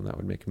uncomfortable, and that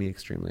would make me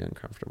extremely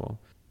uncomfortable.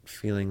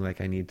 Feeling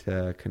like I need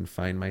to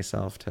confine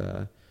myself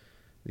to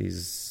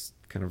these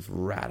kind of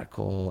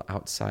radical,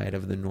 outside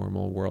of the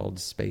normal world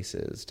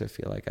spaces to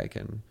feel like I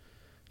can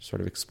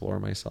sort of explore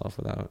myself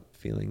without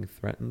feeling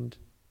threatened.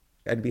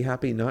 I'd be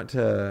happy not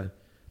to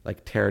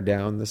tear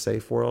down the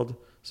safe world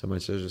so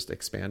much as just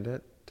expand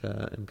it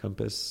to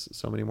encompass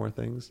so many more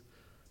things.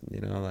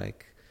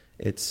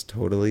 It's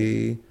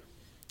totally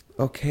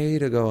okay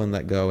to go and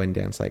let go and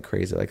dance like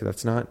crazy.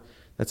 That's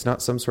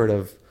not some sort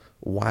of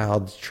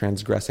wild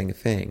transgressing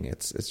thing.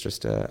 It's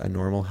just a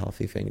normal,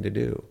 healthy thing to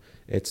do.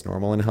 It's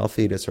normal and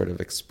healthy to sort of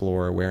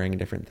explore wearing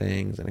different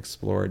things and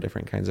explore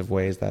different kinds of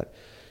ways that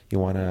you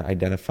want to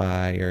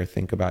identify or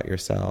think about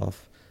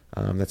yourself.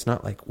 That's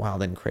not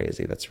wild and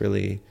crazy. That's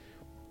really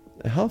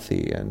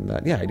healthy, and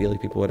ideally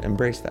people would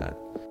embrace that.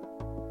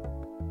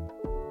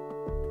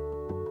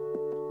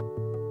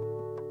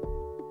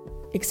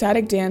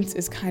 Ecstatic dance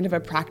is kind of a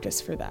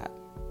practice for that.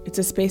 It's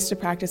a space to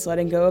practice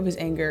letting go of his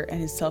anger and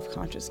his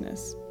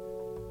self-consciousness.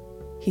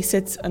 He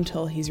sits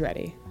until he's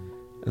ready.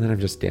 And then I'm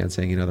just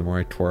dancing, the more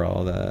I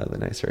twirl, the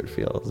nicer it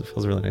feels. It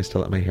feels really nice to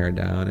let my hair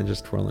down and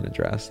just twirl in a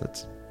dress.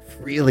 That's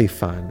really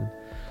fun.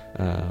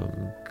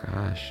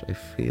 I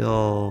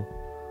feel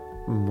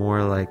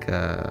more like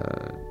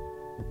a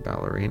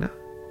ballerina.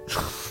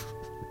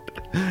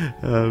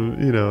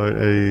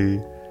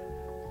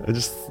 I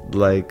just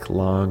like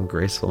long,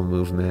 graceful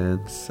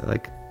movements. I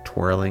like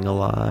twirling a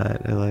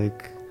lot. I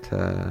like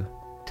to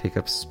take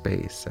up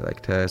space. I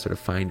like to sort of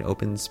find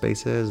open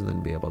spaces and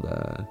then be able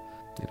to,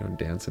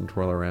 dance and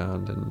twirl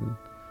around. And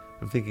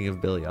I'm thinking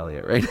of Billy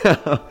Elliot right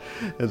now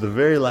at the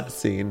very last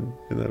scene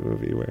in that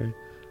movie or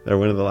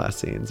one of the last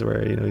scenes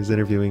where, he's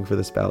interviewing for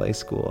this ballet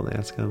school, and they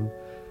ask him,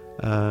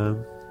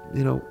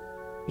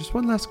 just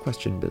one last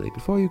question, Billy,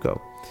 before you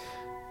go.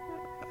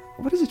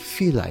 What does it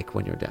feel like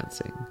when you're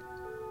dancing?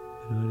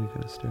 And he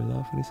kind of stares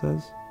off and he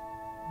says,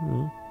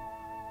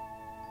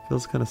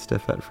 feels kind of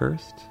stiff at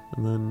first,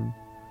 and then,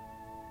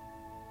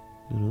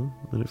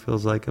 then it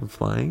feels like I'm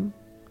flying,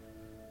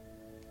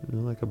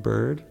 like a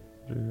bird,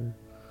 or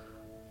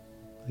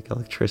like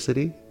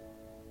electricity.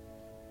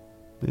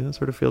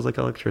 Sort of feels like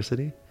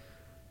electricity.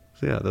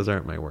 So those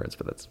aren't my words,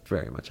 but that's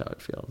very much how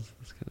it feels.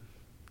 It's kind of,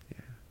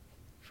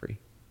 free.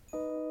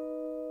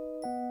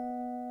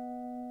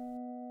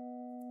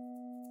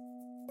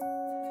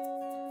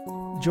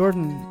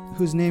 Jordan,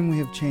 whose name we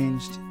have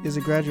changed, is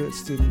a graduate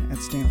student at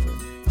Stanford.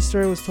 The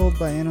story was told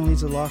by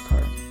Annalisa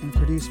Lockhart and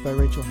produced by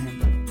Rachel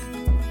Hamburg.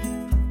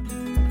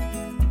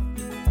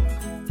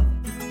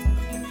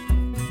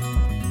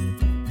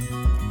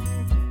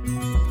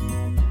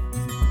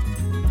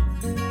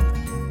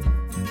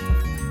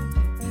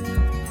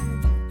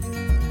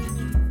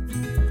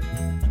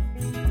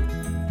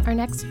 Our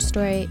next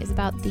story is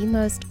about the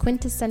most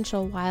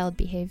quintessential wild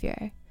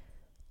behavior.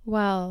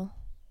 Well,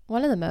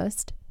 one of the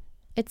most.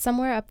 It's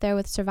somewhere up there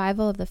with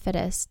survival of the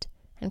fittest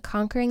and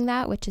conquering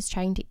that which is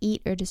trying to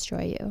eat or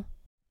destroy you.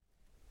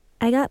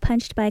 I got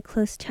punched by a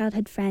close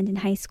childhood friend in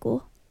high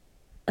school.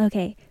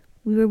 Okay,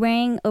 we were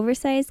wearing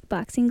oversized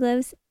boxing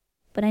gloves,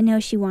 but I know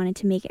she wanted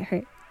to make it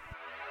hurt.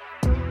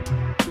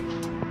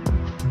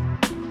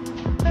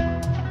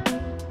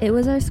 It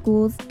was our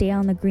school's day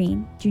on the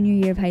green, junior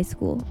year of high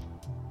school.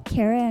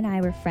 Kara and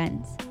I were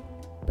friends,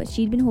 but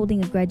she'd been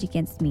holding a grudge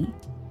against me.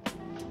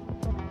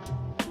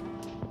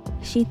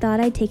 She thought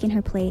I'd taken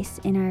her place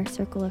in our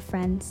circle of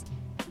friends.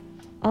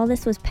 All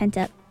this was pent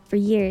up for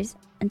years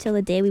until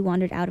the day we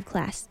wandered out of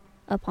class,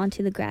 up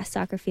onto the grass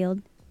soccer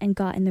field, and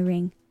got in the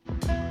ring.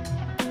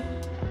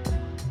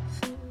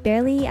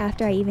 Barely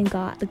after I even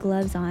got the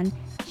gloves on,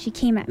 she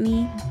came at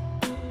me.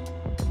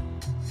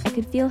 I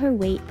could feel her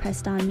weight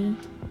pressed on me,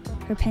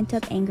 her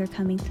pent-up anger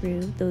coming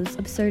through those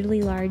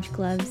absurdly large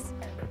gloves.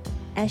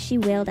 As she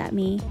wailed at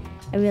me,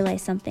 I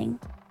realized something.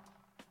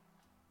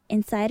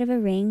 Inside of a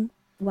ring,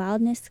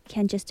 wildness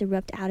can just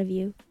erupt out of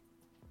you.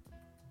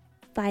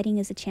 Fighting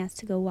is a chance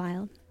to go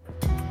wild.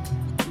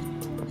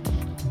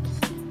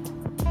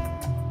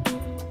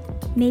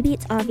 Maybe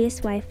it's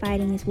obvious why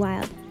fighting is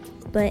wild,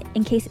 but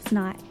in case it's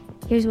not,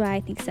 here's why I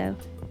think so.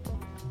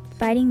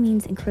 Fighting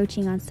means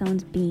encroaching on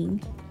someone's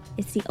being.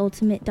 It's the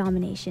ultimate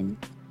domination.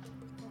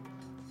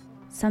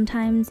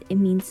 Sometimes it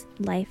means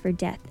life or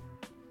death.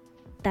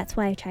 That's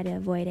why I try to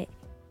avoid it.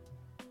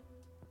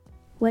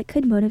 What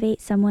could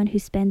motivate someone who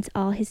spends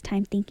all his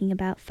time thinking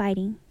about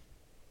fighting?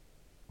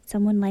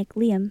 Someone like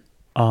Liam.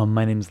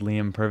 My name's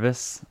Liam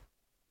Purvis.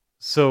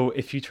 So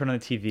if you turn on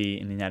the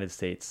TV in the United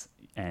States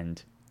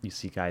and you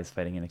see guys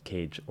fighting in a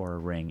cage or a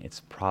ring,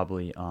 it's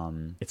probably,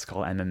 it's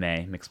called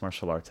MMA, mixed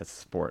martial arts. That's a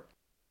sport.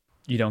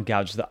 You don't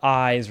gouge the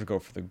eyes or go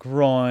for the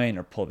groin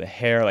or pull the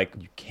hair. Like,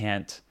 you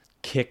can't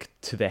kick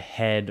to the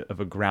head of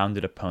a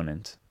grounded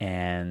opponent.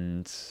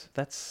 And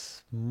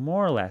that's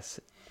more or less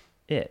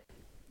it.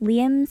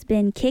 Liam's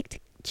been kicked,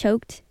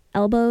 choked,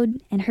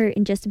 elbowed, and hurt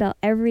in just about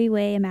every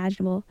way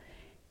imaginable.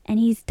 And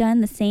he's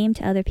done the same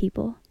to other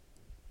people.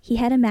 He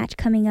had a match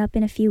coming up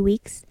in a few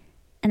weeks,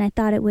 and I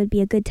thought it would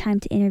be a good time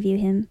to interview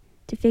him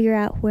to figure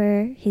out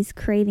where his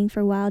craving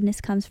for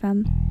wildness comes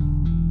from.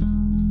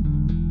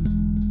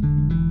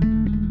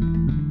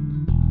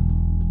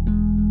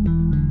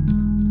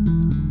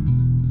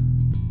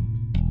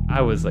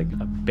 I was like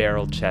a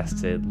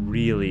barrel-chested,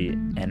 really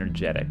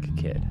energetic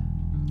kid.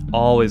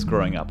 Always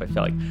growing up, I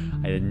felt like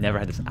I had never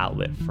had this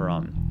outlet for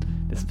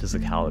this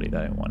physicality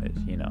that I wanted,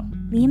 you know.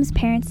 Liam's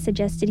parents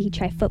suggested he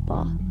try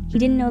football. He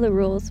didn't know the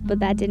rules, but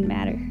that didn't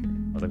matter.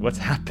 I was like, what's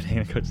happening?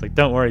 And the coach's like,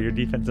 don't worry, you're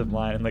defensive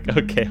line. I'm like,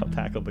 okay, I'll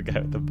tackle the guy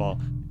with the ball.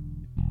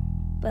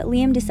 But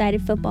Liam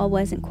decided football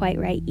wasn't quite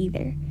right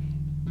either.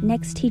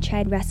 Next, he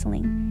tried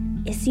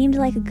wrestling. It seemed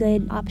like a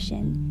good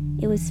option.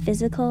 It was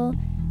physical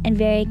and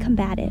very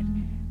combative,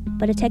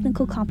 but a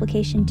technical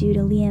complication due to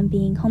Liam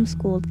being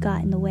homeschooled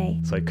got in the way.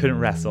 So I couldn't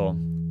wrestle.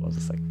 I was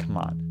just like, come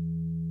on.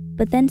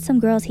 But then some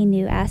girls he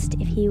knew asked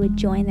if he would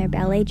join their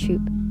ballet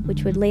troupe,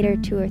 which would later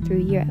tour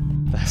through Europe.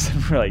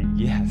 We're like,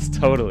 yes,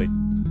 totally.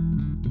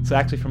 So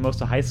actually, for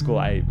most of high school,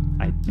 I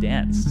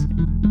danced.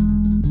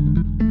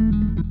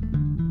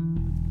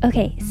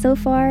 Okay, so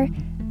far,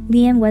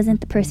 Liam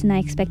wasn't the person I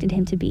expected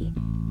him to be.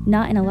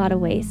 Not in a lot of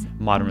ways.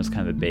 Modern was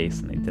kind of the base,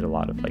 and they did a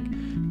lot of like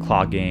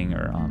clogging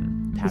or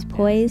He's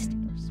poised,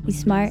 he's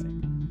smart,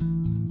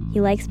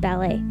 he likes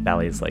ballet.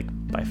 Ballet is like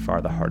by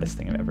far the hardest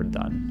thing I've ever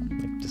done.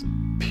 Like just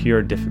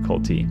pure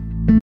difficulty.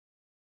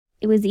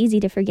 It was easy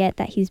to forget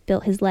that he's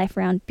built his life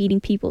around beating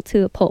people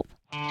to a pulp.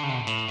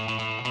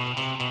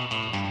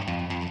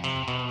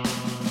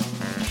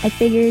 I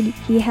figured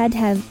he had to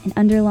have an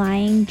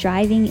underlying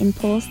driving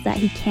impulse that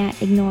he can't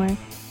ignore.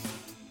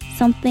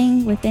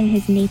 Something within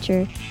his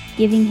nature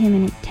giving him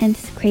an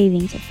intense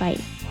craving to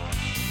fight.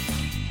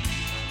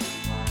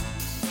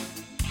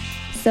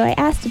 So I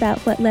asked about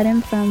what led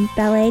him from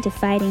ballet to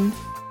fighting.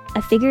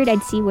 I figured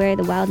I'd see where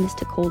the wildness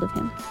took hold of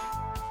him.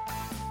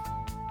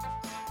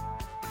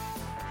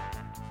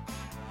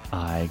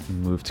 I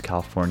moved to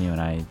California when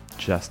I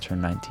just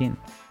turned 19,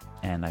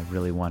 and I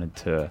really wanted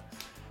to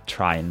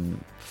try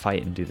and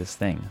fight and do this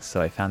thing.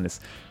 So I found this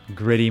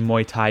gritty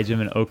Muay Thai gym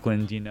in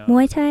Oakland, you know.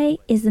 Muay Thai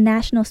is the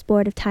national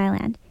sport of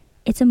Thailand.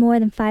 It's a more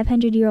than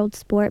 500-year-old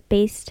sport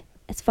based,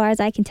 as far as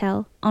I can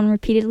tell, on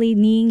repeatedly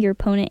kneeing your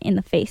opponent in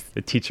the face.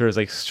 The teacher was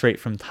like straight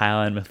from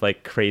Thailand with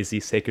like crazy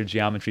sacred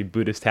geometry,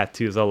 Buddhist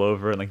tattoos all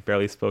over, and like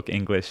barely spoke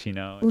English, you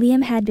know.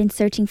 Liam had been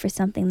searching for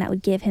something that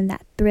would give him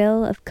that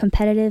thrill of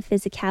competitive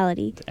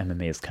physicality.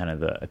 MMA is kind of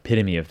the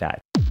epitome of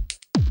that.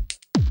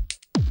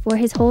 For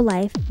his whole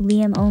life,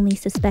 Liam only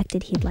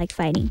suspected he'd like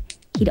fighting.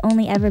 He'd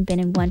only ever been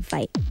in one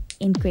fight,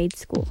 in grade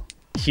school.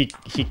 He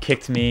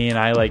kicked me, and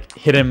I like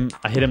hit him.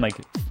 I hit him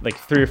like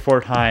 3 or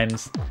 4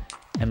 times,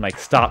 and like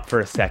stopped for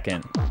a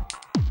second.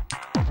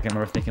 I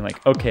remember thinking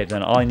like, okay,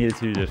 then all I needed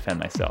to do to defend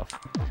myself.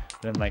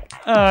 Then like,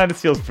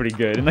 this feels pretty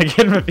good, and like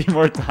hit him a few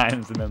more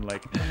times, and then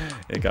like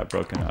it got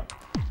broken up.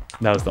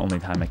 That was the only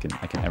time I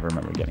can ever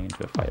remember getting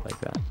into a fight like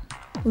that.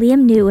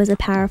 Liam knew it was a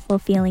powerful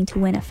feeling to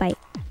win a fight,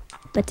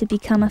 but to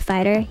become a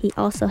fighter, he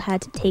also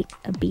had to take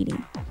a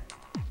beating.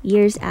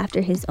 Years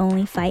after his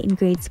only fight in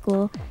grade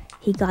school,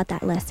 he got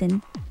that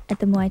lesson at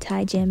the Muay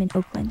Thai gym in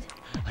Oakland.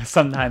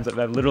 Sometimes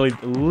I've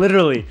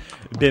literally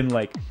been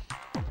like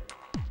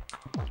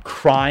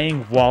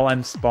crying while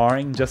I'm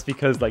sparring just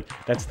because like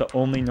that's the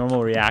only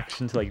normal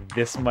reaction to like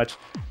this much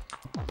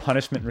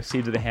punishment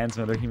received at the hands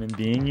of another human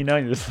being, you know?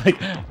 You're just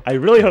like, I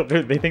really hope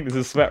they think this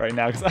is sweat right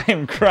now because I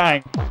am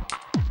crying.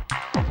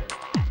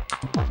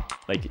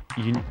 Like,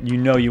 you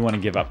know you want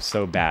to give up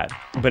so bad.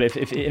 But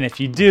if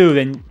you do,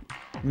 then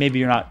maybe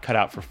you're not cut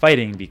out for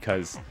fighting,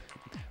 because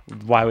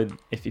why would,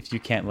 if you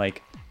can't,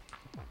 like,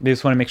 they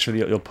just want to make sure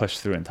that you'll push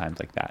through in times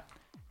like that.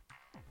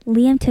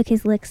 Liam took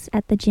his licks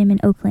at the gym in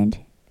Oakland.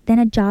 Then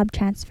a job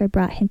transfer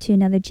brought him to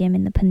another gym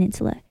in the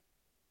peninsula.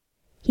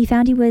 He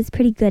found he was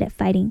pretty good at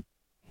fighting.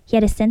 He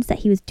had a sense that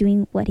he was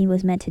doing what he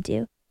was meant to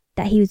do,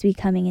 that he was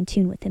becoming in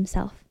tune with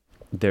himself.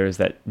 There's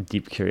that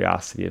deep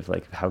curiosity of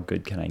like, how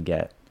good can I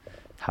get?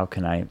 How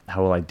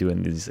will I do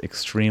in these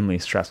extremely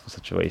stressful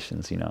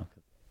situations, you know?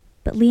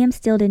 But Liam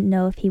still didn't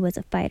know if he was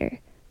a fighter.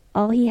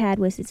 All he had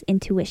was his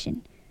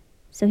intuition.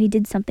 So he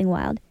did something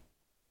wild.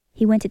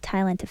 He went to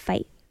Thailand to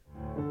fight.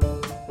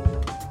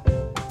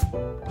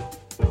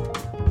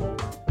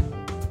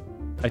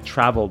 I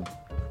traveled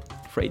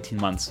for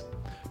 18 months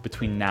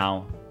between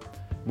now,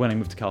 when I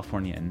moved to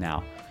California, and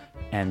now.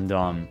 And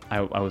I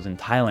was in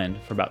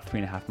Thailand for about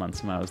 3.5 months,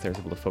 and when I was there, I was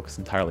able to focus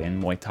entirely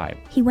on Muay Thai.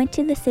 He went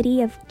to the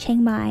city of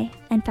Chiang Mai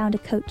and found a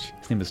coach.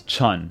 His name was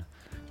Chun,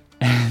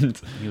 and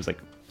he was like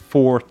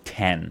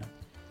 4'10",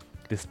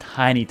 this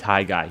tiny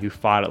Thai guy who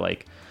fought at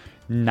like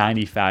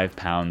 95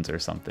 pounds or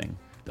something.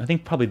 I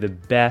think probably the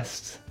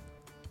best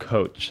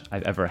coach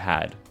I've ever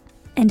had.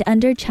 And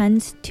under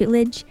Chun's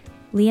tutelage,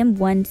 Liam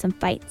won some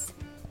fights.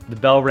 The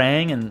bell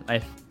rang and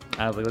I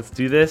was like, let's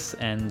do this.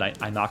 And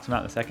I knocked him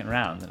out in the second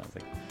round. And I was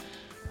like,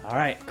 all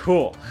right,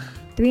 cool.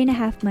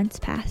 3.5 months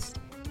passed.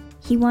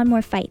 He won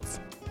more fights.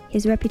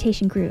 His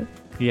reputation grew.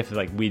 You have to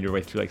like weed your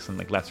way through like some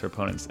like lesser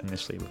opponents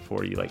initially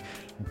before you like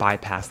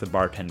bypass the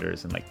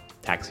bartenders and like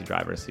taxi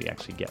drivers, so you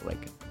actually get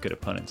like good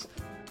opponents.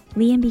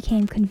 Liam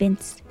became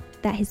convinced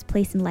that his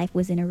place in life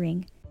was in a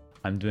ring.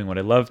 I'm doing what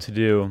I love to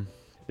do.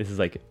 This is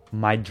like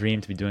my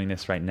dream to be doing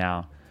this right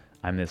now.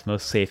 I'm in this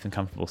most safe and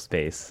comfortable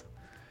space.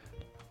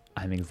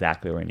 I'm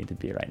exactly where I need to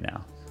be right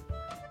now.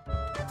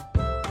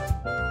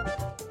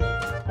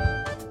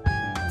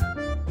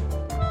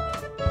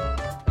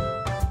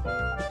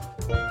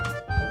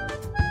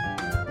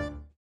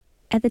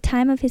 At the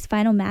time of his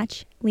final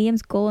match,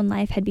 Liam's goal in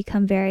life had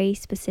become very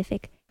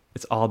specific.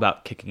 It's all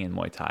about kicking in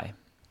Muay Thai.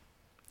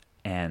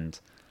 And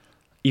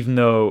even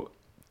though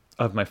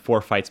of my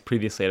 4 fights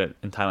previously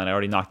in Thailand, I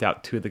already knocked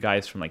out 2 of the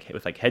guys from like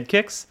with like head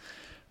kicks,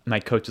 my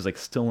coaches like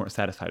still weren't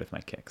satisfied with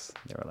my kicks.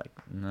 They were like,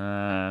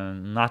 nah,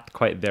 not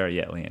quite there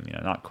yet,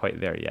 Liam, not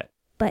quite there yet.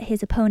 But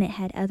his opponent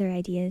had other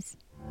ideas.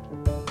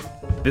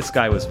 This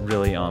guy was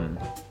really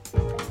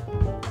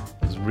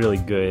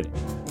good.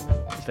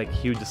 It's like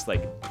he would just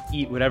like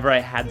eat whatever I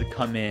had to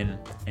come in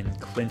and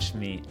clinch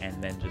me,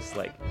 and then just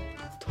like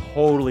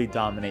totally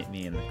dominate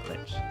me in the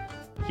clinch.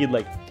 He'd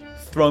like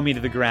throw me to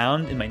the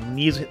ground and my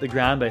knees would hit the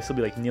ground, but I'd still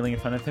be like kneeling in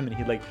front of him, and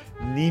he'd like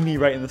knee me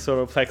right in the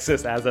solar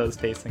plexus as I was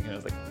facing him. I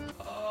was like,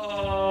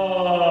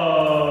 oh.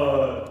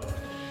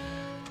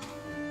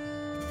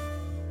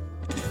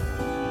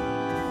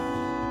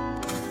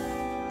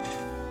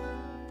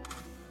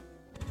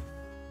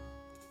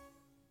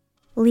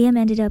 Liam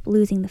ended up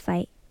losing the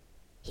fight.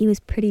 He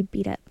was pretty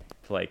beat up.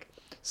 Like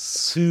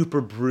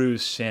super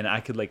bruised shin. I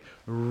could like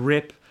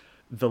rip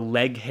the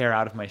leg hair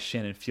out of my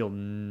shin and feel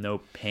no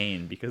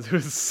pain because it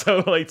was so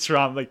like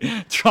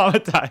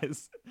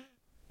traumatized.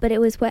 But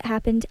it was what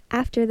happened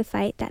after the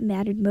fight that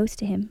mattered most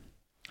to him.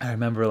 I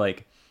remember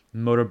like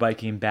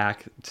motorbiking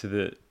back to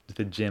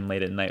the gym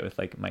late at night with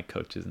like my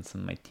coaches and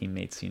some of my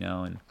teammates, and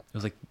it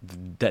was like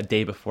that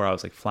day before I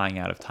was like flying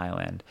out of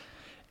Thailand,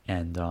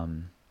 and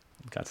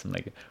got some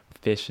like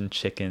fish and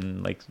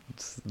chicken like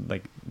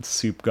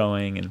soup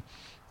going, and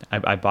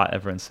I bought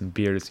everyone some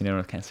beers, kind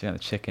of sitting on the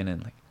chicken,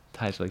 and like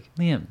Ty's like,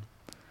 Liam,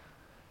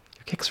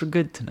 your kicks were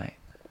good tonight.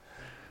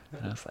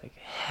 And I was like,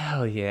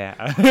 hell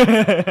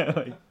yeah.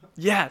 Like,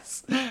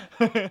 yes.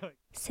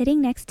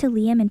 Sitting next to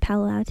Liam in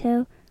Palo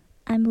Alto,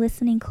 I'm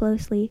listening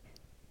closely,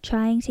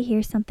 trying to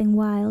hear something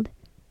wild,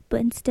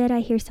 but instead I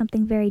hear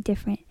something very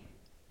different.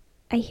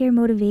 I hear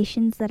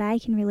motivations that I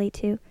can relate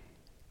to: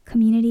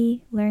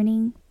 community,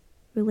 learning,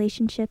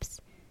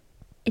 relationships.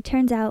 It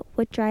turns out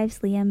what drives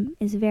Liam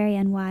is very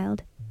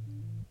unwild.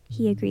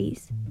 He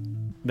agrees.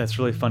 That's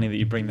really funny that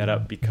you bring that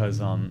up,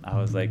 because I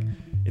was like,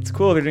 it's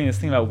cool they're doing this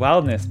thing about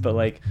wildness, but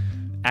like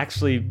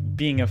actually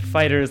being a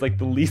fighter is like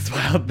the least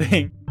wild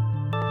thing.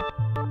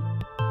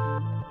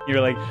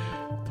 You're like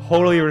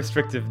totally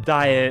restrictive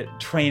diet,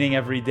 training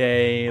every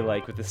day,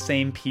 like with the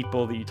same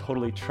people that you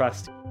totally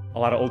trust. A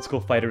lot of old school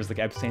fighters like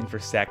abstain for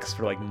sex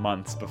for like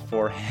months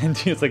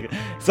beforehand. It's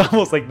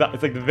almost like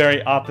it's like the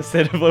very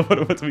opposite of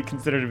what we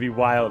consider to be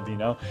wild,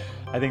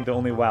 I think the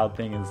only wild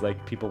thing is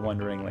like people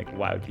wondering like,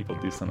 why would people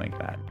do something like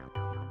that?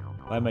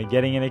 Why am I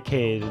getting in a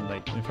cage and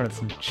like in front of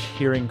some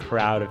cheering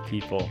crowd of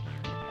people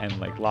and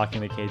like locking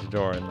the cage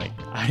door, and like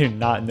I do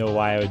not know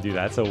why I would do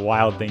that. That's a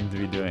wild thing to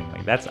be doing.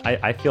 Like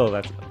I feel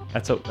that's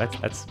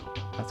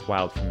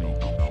wild for me.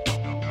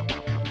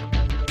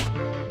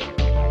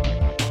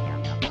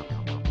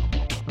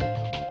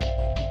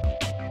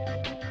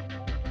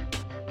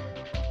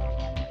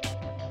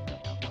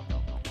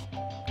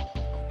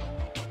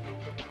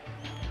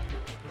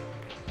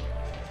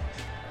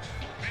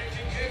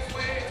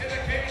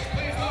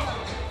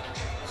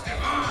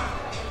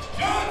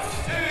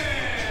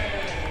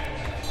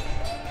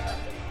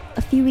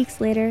 A few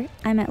weeks later,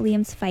 I'm at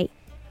Liam's fight.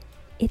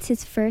 It's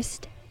his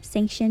first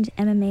sanctioned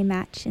MMA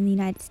match in the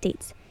United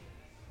States.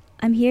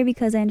 I'm here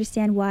because I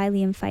understand why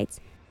Liam fights,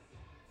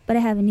 but I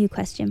have a new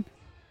question.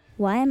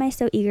 Why am I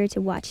so eager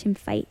to watch him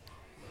fight?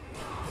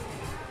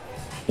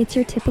 It's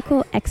your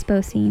typical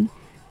expo scene.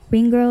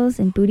 Ring girls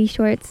in booty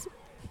shorts,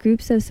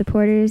 groups of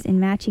supporters in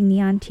matching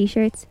neon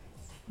t-shirts,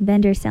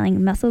 vendors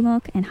selling muscle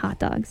milk and hot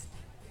dogs.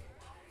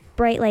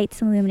 Bright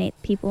lights illuminate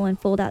people in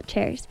fold-out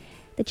chairs.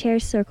 The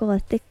chairs circle a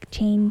thick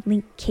chain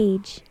link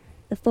cage,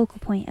 the focal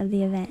point of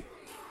the event.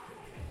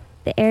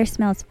 The air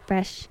smells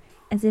fresh,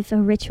 as if a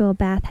ritual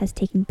bath has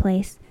taken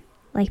place,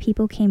 like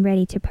people came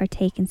ready to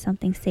partake in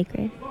something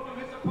sacred.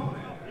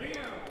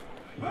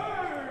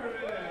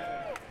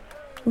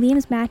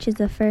 Liam's match is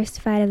the first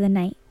fight of the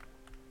night.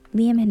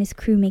 Liam and his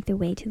crew make their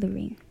way to the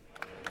ring.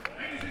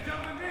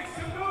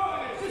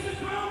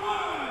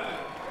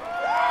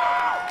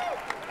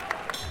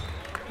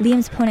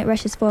 Liam's opponent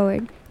rushes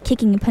forward,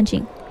 kicking and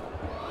punching.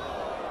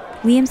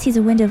 Liam sees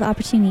a window of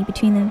opportunity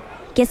between them.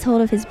 gets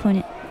hold of his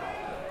opponent.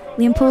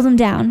 Liam pulls him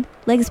down,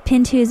 legs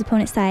pinned to his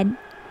opponent's side.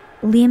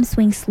 Liam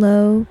swings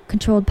slow,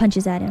 controlled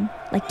punches at him,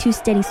 like two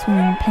steady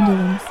swinging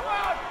pendulums.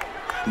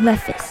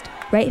 Left fist,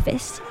 right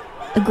fist,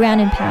 a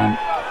ground and pound,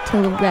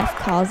 till the ref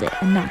calls it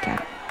a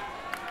knockout.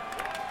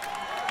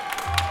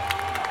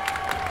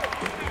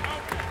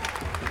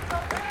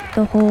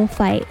 The whole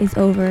fight is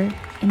over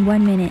in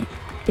 1 minute,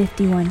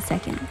 51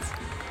 seconds.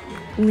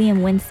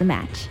 Liam wins the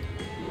match.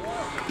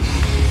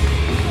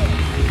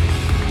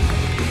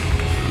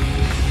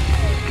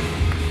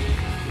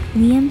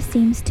 Liam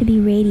seems to be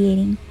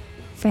radiating.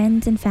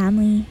 Friends and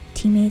family,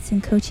 teammates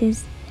and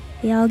coaches,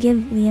 they all give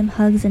Liam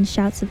hugs and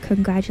shouts of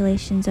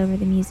congratulations over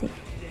the music.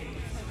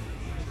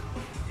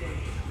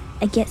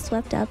 I get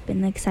swept up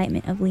in the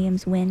excitement of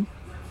Liam's win.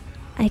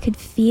 I could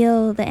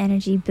feel the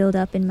energy build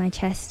up in my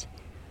chest,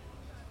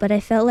 but I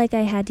felt like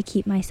I had to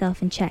keep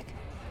myself in check.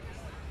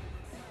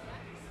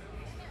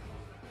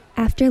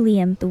 After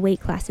Liam, the weight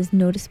classes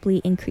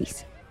noticeably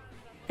increase.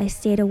 I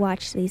stay to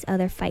watch these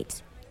other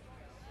fights.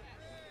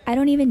 I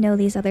don't even know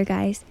these other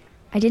guys.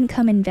 I didn't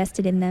come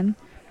invested in them,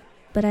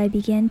 but I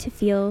began to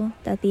feel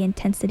that the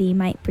intensity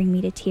might bring me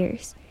to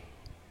tears.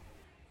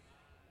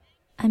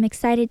 I'm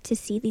excited to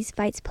see these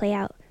fights play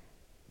out,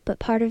 but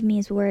part of me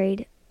is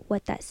worried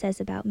what that says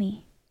about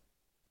me.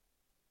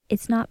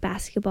 It's not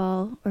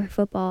basketball or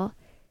football.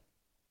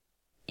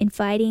 In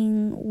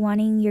fighting,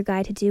 wanting your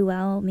guy to do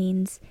well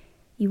means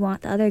you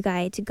want the other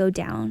guy to go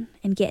down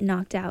and get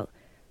knocked out.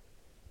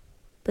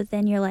 But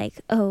then you're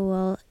like, oh,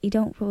 well, you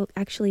don't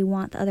actually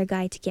want the other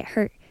guy to get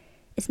hurt.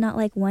 It's not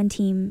like one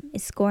team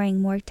is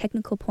scoring more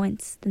technical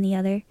points than the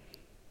other.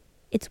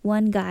 It's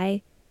one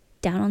guy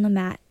down on the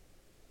mat,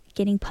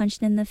 getting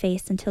punched in the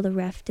face until the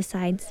ref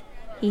decides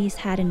he's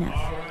had enough.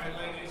 All right,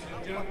 ladies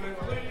and gentlemen,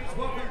 please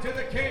welcome to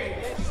the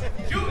cage,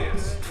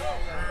 Julius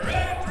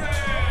Redman.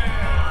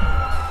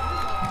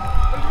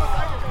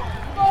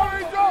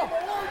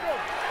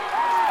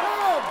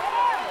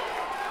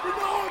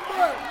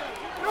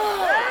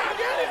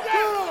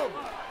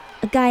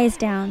 A guy is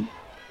down,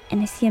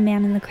 and I see a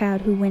man in the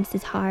crowd who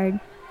winces hard.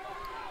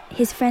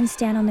 His friends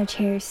stand on their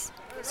chairs,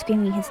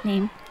 screaming his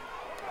name.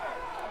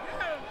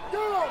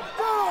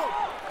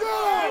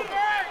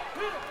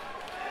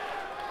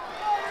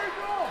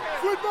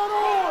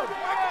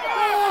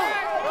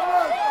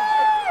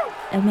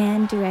 A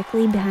man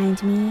directly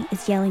behind me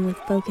is yelling with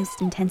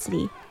focused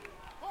intensity.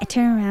 I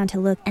turn around to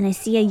look, and I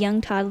see a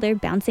young toddler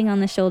bouncing on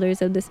the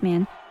shoulders of this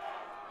man.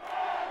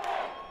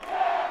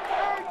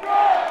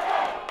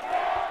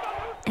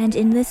 And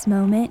in this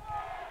moment,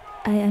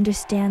 I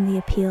understand the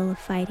appeal of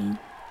fighting.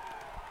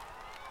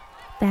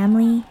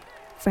 Family,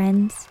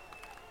 friends,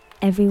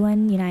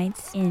 everyone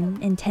unites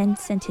in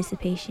intense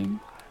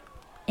anticipation,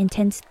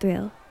 intense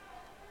thrill,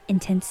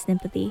 intense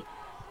sympathy.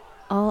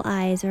 All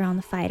eyes are on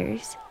the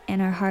fighters,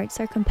 and our hearts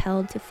are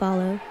compelled to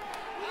follow.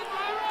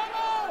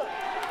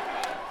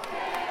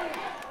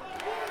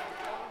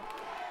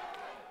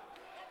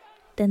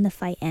 Then the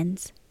fight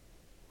ends.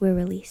 We're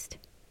released.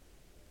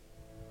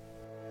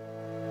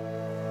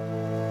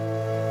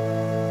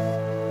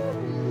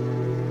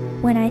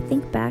 When I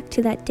think back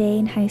to that day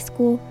in high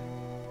school,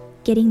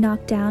 getting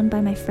knocked down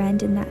by my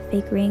friend in that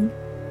fake ring,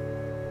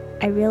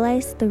 I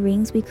realize the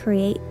rings we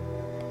create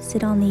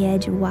sit on the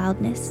edge of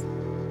wildness.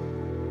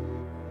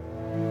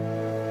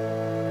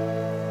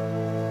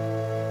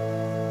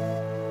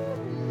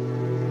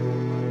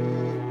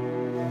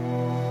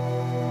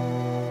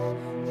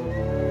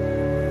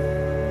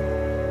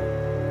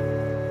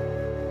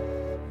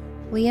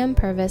 Liam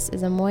Purvis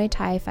is a Muay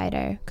Thai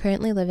fighter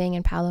currently living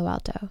in Palo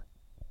Alto.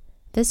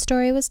 This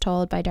story was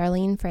told by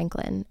Darlene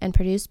Franklin and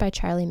produced by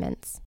Charlie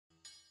Mintz.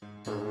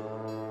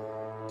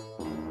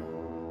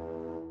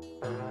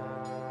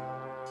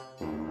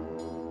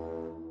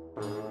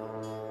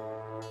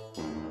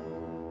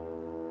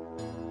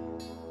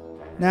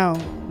 Now,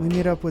 we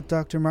meet up with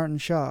Dr. Martin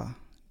Shaw,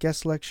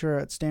 guest lecturer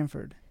at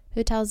Stanford,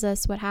 who tells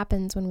us what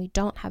happens when we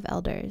don't have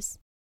elders.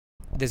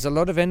 There's a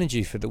lot of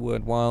energy for the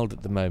word wild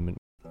at the moment,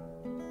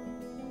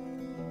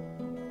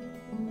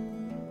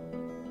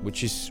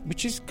 which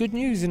is good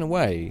news in a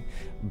way,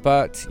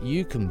 but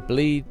you can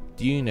bleed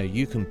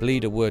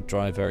a word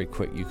dry very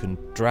quick. You can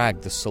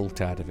drag the salt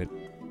out of it.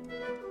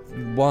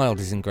 Wild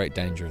is in great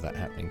danger of that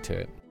happening to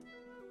it.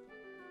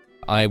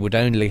 I would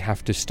only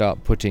have to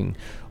start putting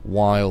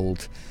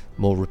wild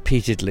more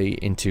repeatedly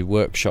into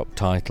workshop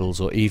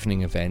titles or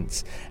evening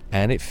events,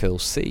 and it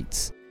fills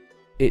seats.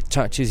 It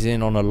touches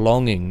in on a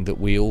longing that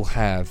we all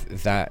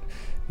have, that,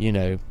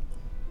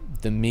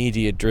 the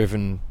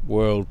media-driven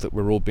world that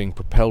we're all being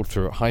propelled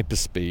through at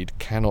hyperspeed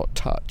cannot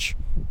touch.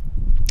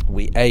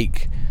 We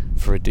ache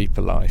for a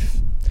deeper life,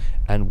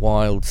 and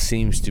wild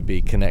seems to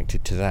be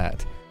connected to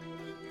that.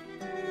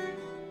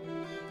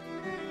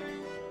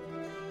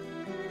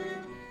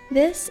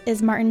 This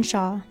is Martin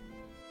Shaw.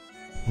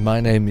 My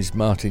name is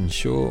Martin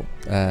Shaw,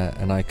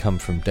 and I come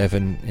from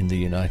Devon in the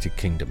United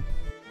Kingdom.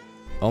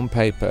 On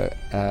paper,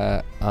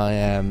 I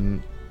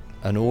am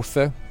an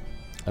author,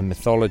 a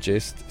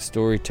mythologist,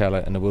 storyteller,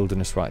 and a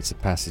wilderness rites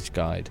of passage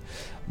guide.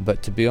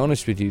 But to be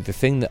honest with you, the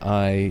thing that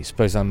I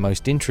suppose I'm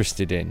most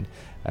interested in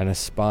and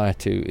aspire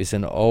to is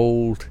an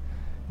old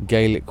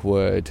Gaelic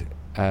word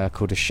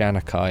called a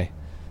Shanachai.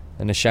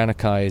 And a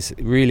Shanachai is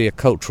really a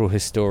cultural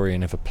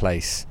historian of a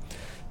place.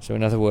 So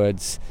in other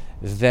words,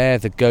 they're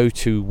the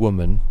go-to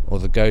woman or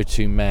the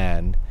go-to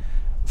man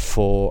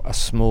for a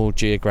small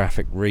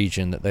geographic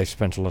region that they've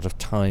spent a lot of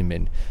time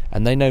in,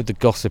 and they know the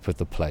gossip of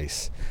the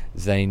place.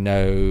 They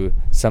know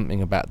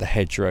something about the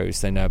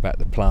hedgerows, they know about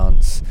the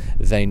plants,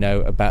 they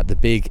know about the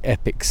big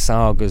epic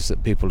sagas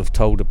that people have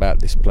told about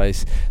this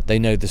place, they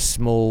know the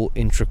small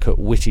intricate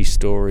witty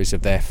stories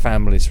of their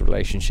family's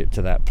relationship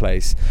to that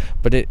place,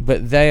 but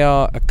they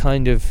are a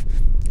kind of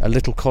a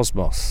little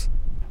cosmos.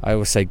 I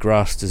always say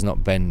grass does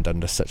not bend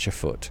under such a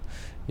foot.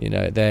 You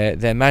know,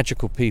 they're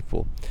magical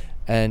people.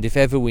 And if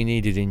ever we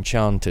needed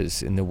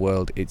enchanters in the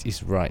world, it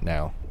is right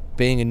now.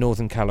 Being in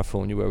Northern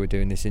California, where we're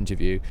doing this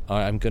interview,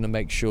 I'm going to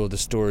make sure the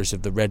stories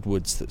of the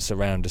redwoods that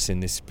surround us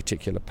in this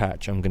particular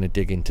patch, I'm going to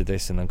dig into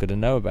this and I'm going to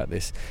know about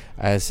this.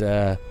 As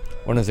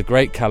one of the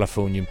great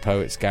Californian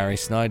poets, Gary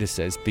Snyder,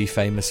 says, be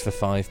famous for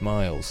 5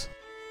 miles.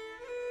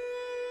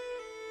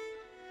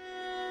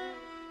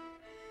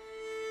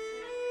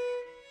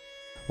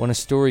 When a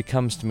story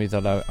comes to me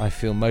that I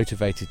feel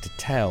motivated to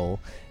tell,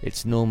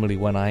 it's normally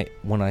when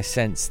I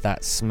sense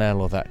that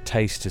smell or that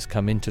taste has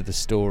come into the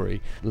story.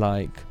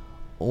 Like,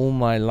 all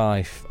my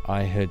life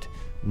I had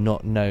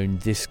not known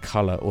this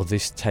colour or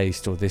this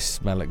taste or this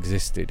smell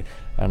existed,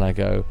 and I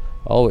go,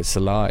 oh, it's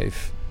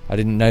alive. I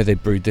didn't know they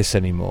brewed this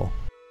anymore.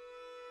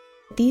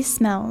 These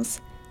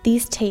smells,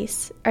 these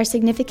tastes, are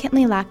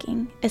significantly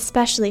lacking,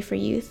 especially for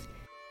youth.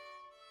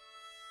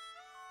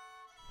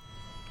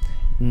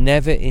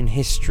 Never in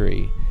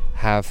history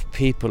have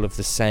people of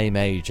the same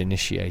age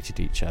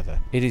initiated each other.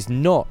 It is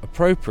not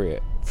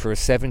appropriate for a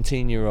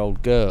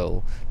 17-year-old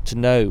girl to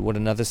know what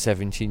another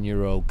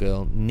 17-year-old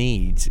girl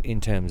needs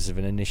in terms of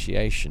an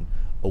initiation.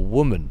 A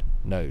woman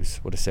knows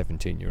what a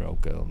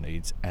 17-year-old girl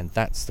needs, and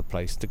that's the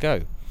place to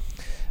go.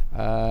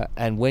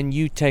 And when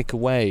you take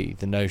away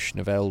the notion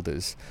of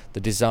elders,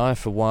 the desire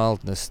for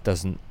wildness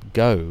doesn't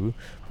go,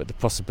 but the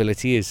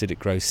possibility is that it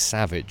grows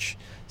savage.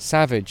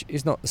 Savage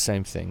is not the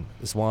same thing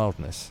as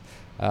wildness.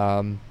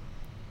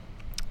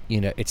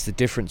 It's the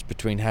difference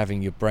between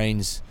having your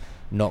brains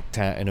knocked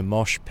out in a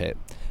mosh pit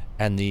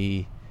and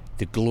the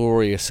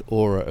glorious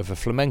aura of a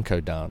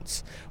flamenco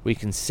dance. We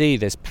can see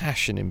there's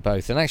passion in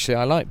both, and actually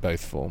I like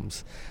both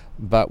forms,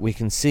 but we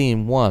can see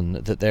in one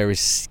that there is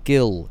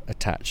skill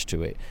attached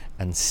to it,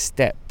 and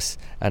steps,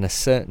 and a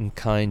certain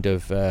kind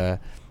of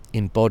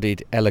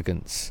embodied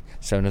elegance.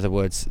 So in other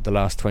words, the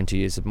last 20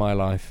 years of my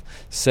life,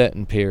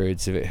 certain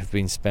periods of it have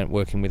been spent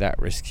working with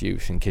at-risk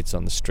youth and kids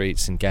on the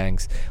streets and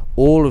gangs.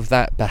 All of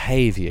that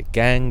behaviour,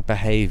 gang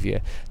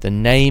behaviour, the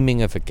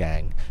naming of a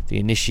gang, the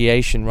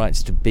initiation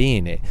rites to be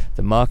in it,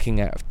 the marking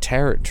out of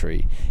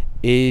territory,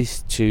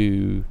 is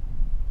to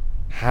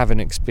have an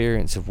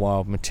experience of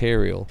wild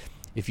material.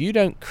 If you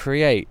don't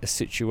create a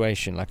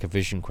situation like a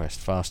Vision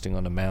Quest, fasting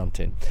on a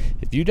mountain,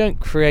 if you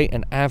don't create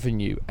an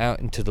avenue out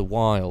into the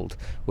wild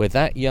where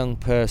that young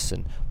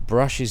person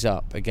brushes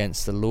up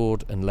against the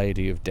Lord and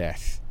Lady of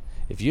Death,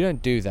 if you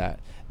don't do that,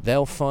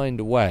 they'll find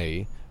a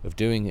way of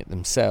doing it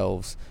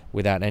themselves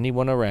without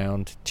anyone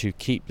around to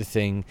keep the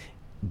thing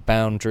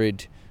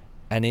boundaried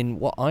and in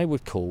what I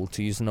would call,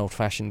 to use an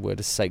old-fashioned word,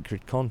 a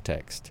sacred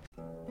context.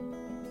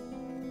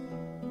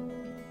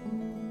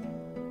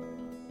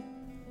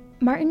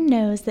 Martin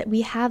knows that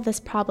we have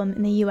this problem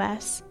in the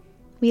U.S.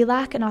 We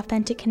lack an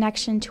authentic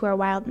connection to our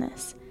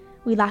wildness.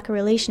 We lack a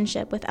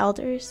relationship with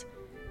elders.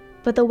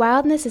 But the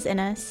wildness is in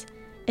us.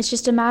 It's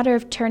just a matter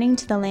of turning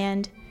to the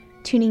land,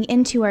 tuning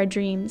into our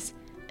dreams,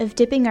 of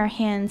dipping our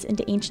hands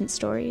into ancient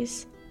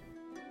stories.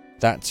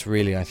 That's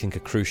really, I think, a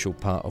crucial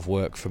part of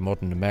work for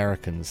modern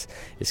Americans,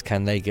 is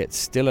can they get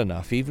still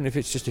enough, even if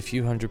it's just a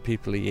few hundred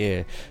people a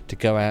year, to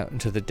go out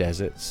into the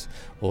deserts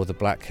or the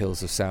Black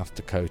Hills of South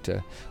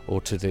Dakota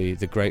or to the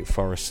great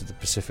forests of the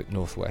Pacific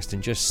Northwest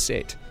and just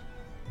sit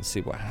and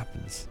see what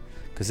happens.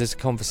 Because there's a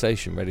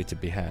conversation ready to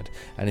be had.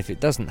 And if it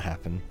doesn't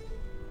happen,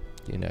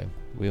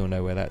 we all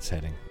know where that's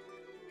heading.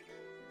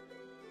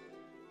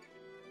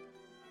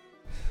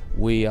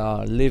 We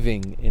are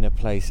living in a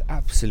place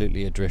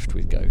absolutely adrift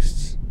with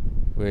ghosts.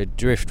 We're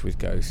adrift with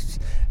ghosts,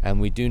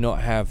 and we do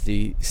not have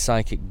the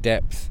psychic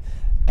depth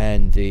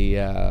and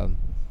the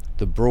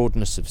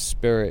broadness of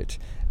spirit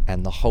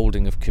and the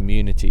holding of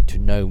community to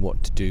know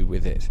what to do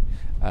with it.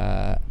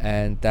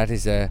 And that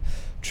is a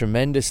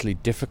tremendously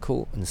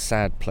difficult and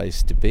sad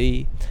place to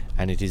be,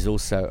 and it is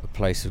also a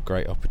place of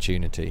great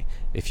opportunity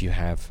if you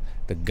have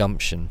the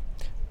gumption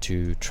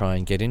to try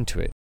and get into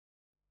it.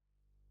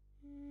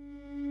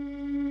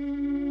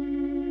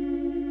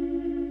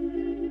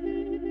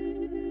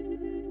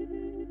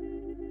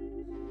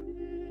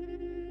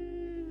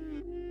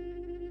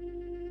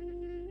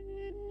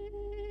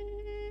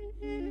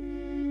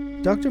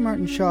 Dr.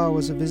 Martin Shaw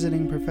was a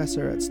visiting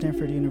professor at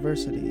Stanford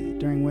University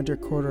during winter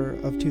quarter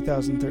of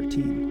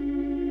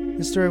 2013.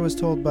 This story was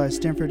told by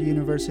Stanford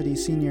University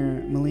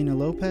senior Melina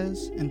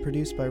Lopez and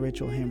produced by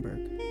Rachel Hamburg.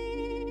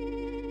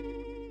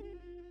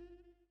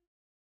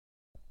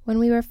 When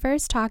we were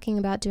first talking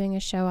about doing a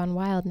show on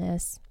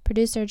wildness,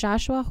 producer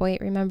Joshua Hoyt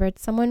remembered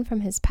someone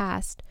from his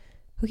past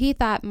who he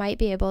thought might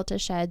be able to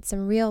shed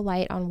some real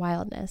light on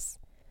wildness.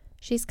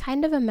 She's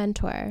kind of a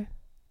mentor,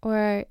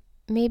 or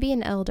maybe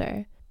an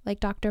elder, like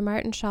Dr.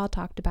 Martin Shaw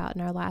talked about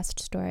in our last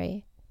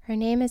story. Her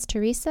name is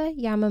Teresa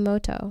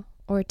Yamamoto,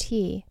 or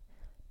T,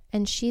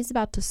 and she's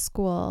about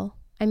to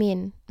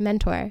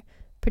mentor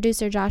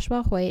producer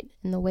Joshua Hoyt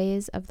in the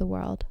ways of the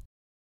world.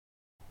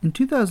 In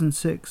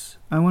 2006,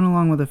 I went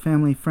along with a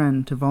family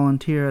friend to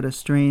volunteer at a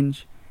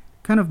strange,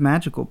 kind of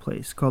magical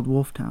place called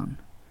Wolftown.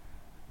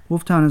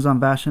 Wolftown is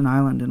on Vashon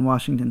Island in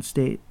Washington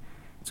State.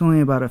 It's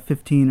only about a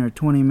 15 or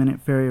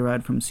 20-minute ferry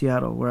ride from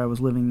Seattle, where I was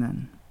living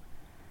then.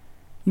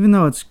 Even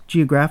though it's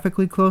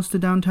geographically close to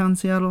downtown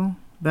Seattle,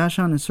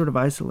 Vashon is sort of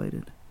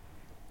isolated.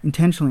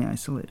 Intentionally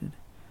isolated.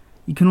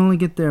 You can only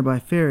get there by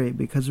ferry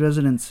because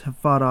residents have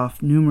fought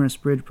off numerous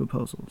bridge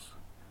proposals.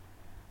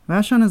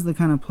 Vashon is the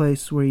kind of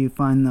place where you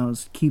find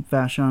those Keep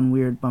Vashon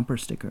Weird bumper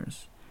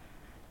stickers.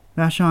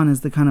 Vashon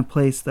is the kind of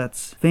place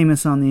that's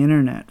famous on the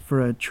internet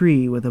for a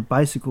tree with a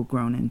bicycle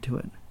grown into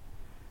it.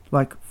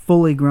 Like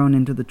fully grown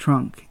into the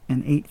trunk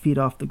and 8 feet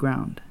off the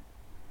ground.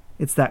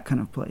 It's that kind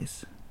of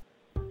place.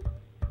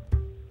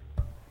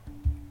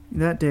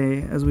 That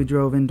day, as we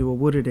drove into a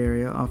wooded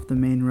area off the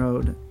main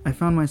road, I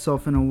found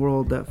myself in a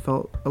world that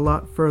felt a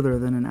lot further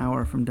than an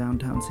hour from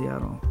downtown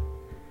Seattle.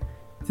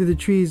 Through the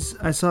trees,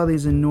 I saw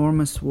these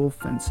enormous wolf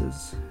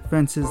fences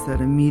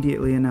that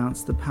immediately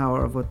announced the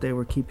power of what they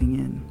were keeping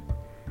in.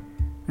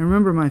 I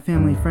remember my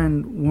family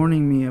friend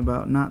warning me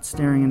about not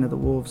staring into the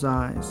wolves'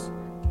 eyes.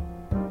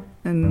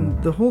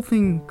 And the whole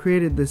thing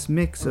created this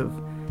mix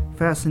of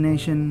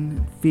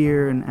fascination,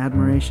 fear, and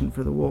admiration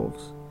for the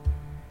wolves.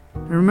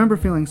 I remember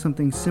feeling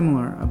something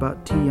similar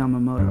about T.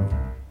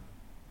 Yamamoto.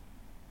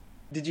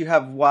 Did you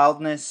have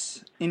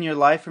wildness in your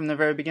life from the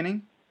very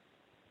beginning?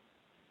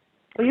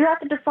 Well, you have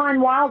to define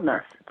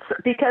wildness,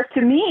 because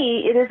to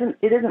me, it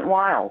isn't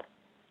wild.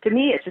 To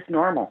me, it's just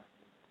normal.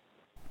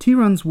 T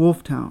runs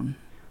Wolftown.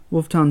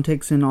 Wolftown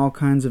takes in all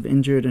kinds of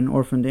injured and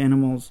orphaned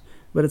animals,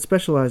 but it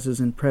specializes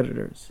in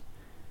predators.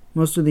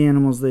 Most of the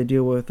animals they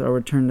deal with are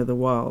returned to the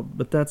wild,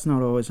 but that's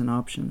not always an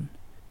option.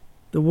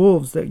 The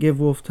wolves that give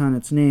Wolftown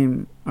its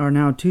name are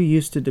now too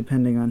used to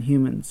depending on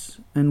humans,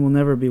 and will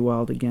never be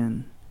wild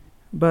again.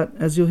 But,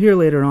 as you'll hear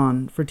later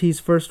on, for T's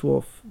first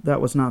wolf, that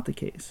was not the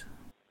case.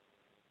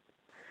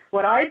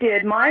 What I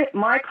did,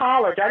 my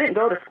college, I didn't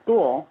go to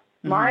school.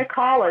 Mm-hmm. My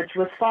college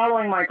was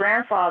following my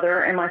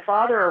grandfather and my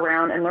father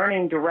around and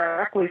learning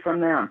directly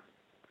from them.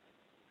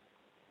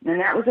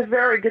 And that was a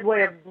very good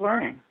way of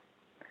learning.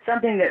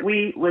 Something that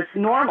was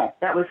normal.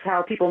 That was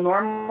how people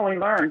normally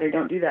learned. They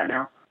don't do that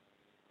now.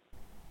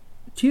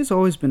 T has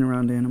always been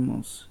around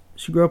animals.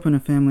 She grew up in a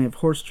family of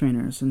horse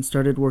trainers and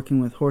started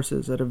working with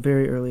horses at a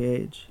very early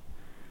age.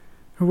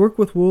 Her work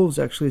with wolves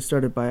actually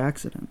started by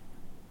accident.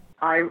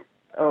 I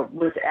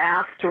was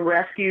asked to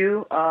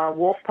rescue a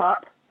wolf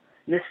pup.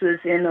 This was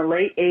in the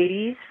late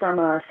 80s from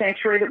a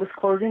sanctuary that was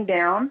closing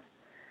down.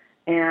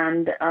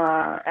 And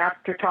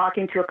after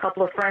talking to a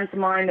couple of friends of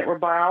mine that were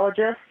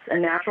biologists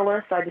and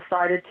naturalists, I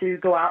decided to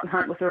go out and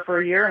hunt with her for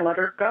a year and let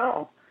her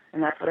go.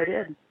 And that's what I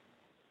did.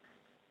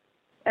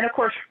 And of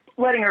course,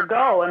 letting her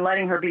go and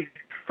letting her be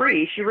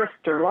free, she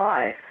risked her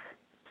life.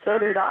 So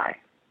did I.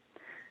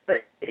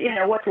 But,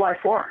 what's life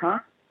for, huh?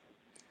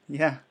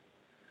 Yeah.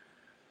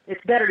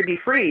 It's better to be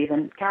free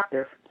than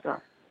captive,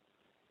 so.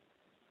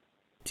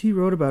 T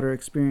wrote about her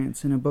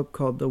experience in a book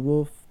called The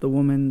Wolf, the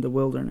Woman, the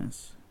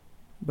Wilderness.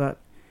 But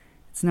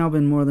it's now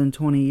been more than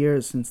 20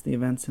 years since the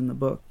events in the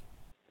book.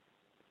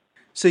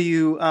 So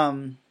you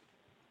come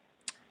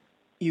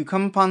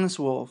upon this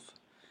wolf,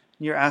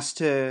 you're asked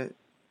to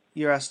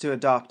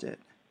adopt it.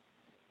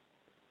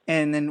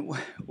 And then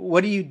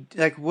what do you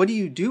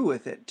do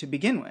with it to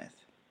begin with?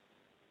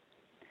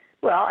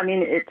 Well,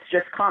 it's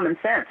just common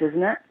sense,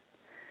 isn't it?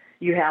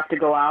 You have to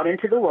go out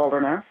into the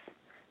wilderness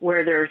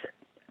where there's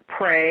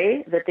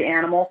prey that the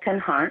animal can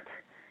hunt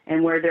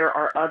and where there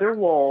are other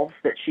wolves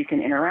that she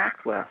can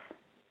interact with.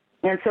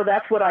 And so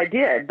that's what I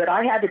did, but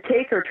I had to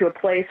take her to a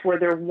place where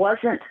there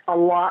wasn't a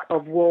lot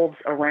of wolves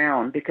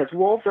around, because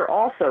wolves are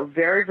also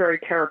very, very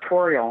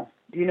territorial.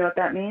 Do you know what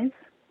that means?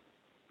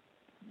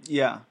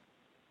 Yeah.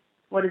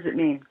 What does it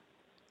mean?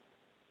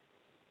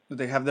 Do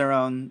they have their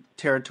own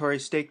territory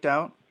staked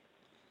out?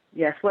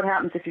 Yes, what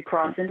happens if you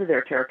cross into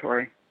their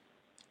territory?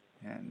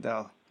 And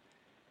they'll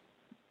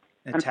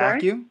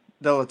attack you?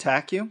 They'll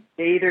attack you?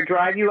 They either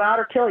drive you out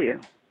or kill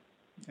you.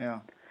 Yeah.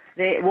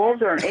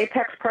 Wolves are an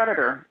apex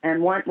predator,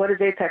 and what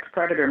does apex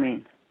predator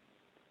mean?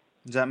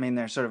 Does that mean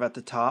they're sort of at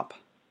the top?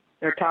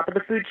 They're top of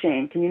the food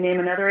chain. Can you name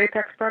another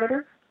apex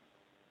predator?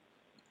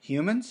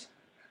 Humans?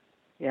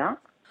 Yeah.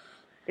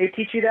 They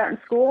teach you that in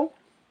school?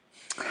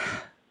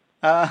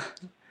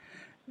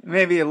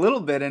 Maybe a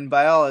little bit in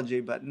biology,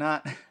 but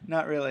not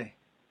really.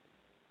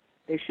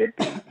 They should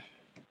be.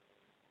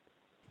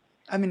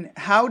 I mean,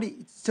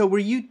 so were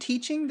you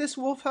teaching this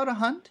wolf how to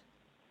hunt?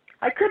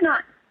 I could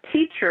not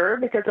teach her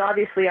because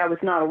obviously I was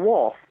not a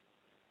wolf.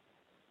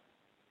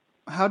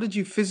 How did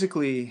you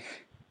physically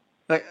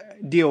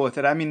deal with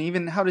it? I mean,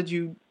 even how did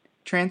you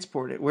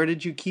transport it? Where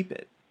did you keep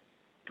it?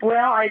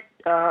 Well,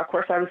 of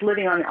course, I was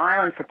living on the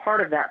island for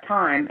part of that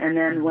time, and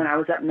then when I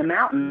was up in the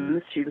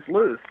mountains, she was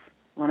loose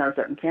when I was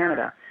up in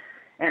Canada.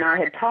 And I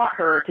had taught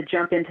her to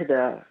jump into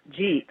the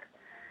Jeep.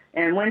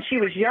 And when she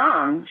was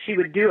young, she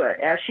would do it.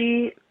 As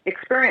she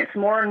experienced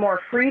more and more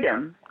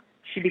freedom,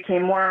 she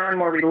became more and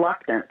more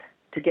reluctant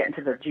to get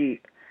into the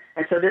Jeep.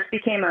 And so this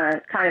became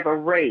a kind of a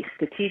race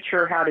to teach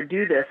her how to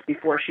do this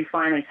before she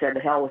finally said,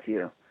 "The hell with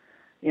you."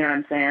 You know what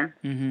I'm saying?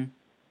 Mm-hmm.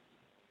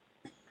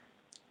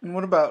 And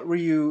what about, were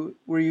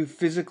you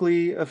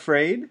physically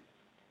afraid?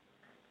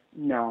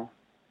 No.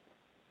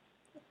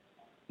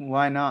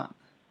 Why not?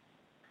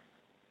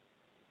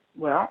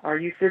 Well, are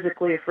you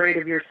physically afraid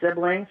of your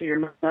siblings or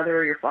your mother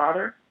or your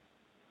father?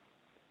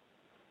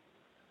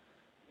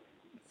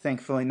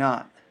 Thankfully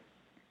not.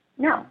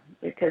 No,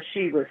 because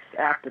she was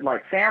acted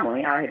like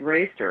family. I had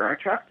raised her. I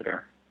trusted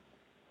her.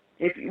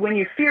 When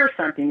you fear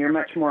something, you're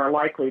much more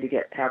likely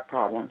to have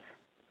problems.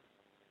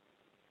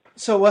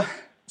 So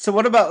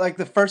what about like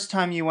the first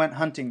time you went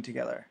hunting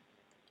together,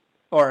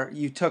 or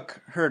you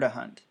took her to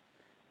hunt?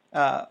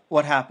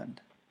 What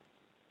happened?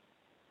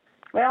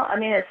 Well, I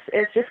mean,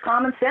 it's just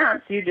common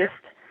sense.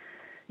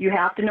 You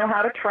have to know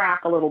how to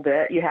track a little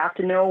bit. You have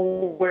to know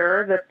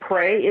where the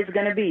prey is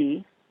going to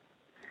be.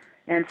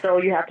 And so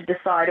you have to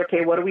decide,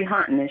 okay, what are we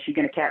hunting? Is she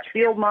going to catch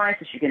field mice?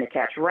 Is she going to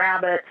catch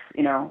rabbits?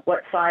 You know,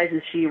 what size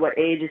is she? What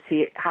age is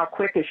he? How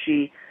quick is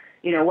she?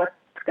 You know, what's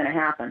going to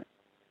happen?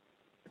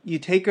 You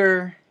take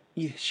her,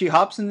 she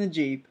hops in the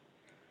Jeep,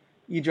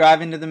 you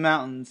drive into the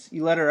mountains,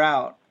 you let her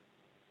out,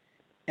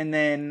 and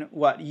then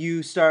what?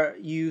 You sort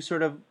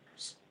of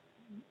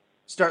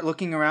start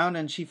looking around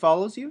and she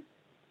follows you?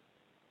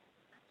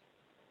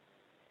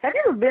 Have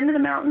you ever been to the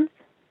mountains?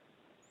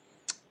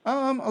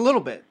 A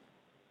little bit.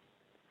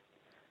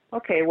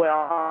 Okay,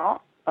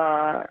 well,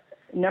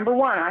 number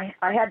one,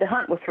 I had to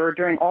hunt with her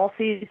during all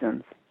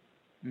seasons.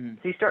 So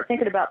you start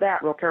thinking about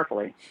that real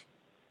carefully.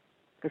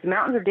 Because the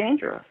mountains are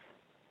dangerous.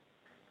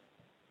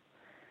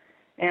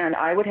 And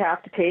I would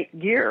have to take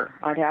gear.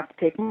 I'd have to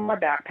take my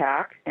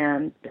backpack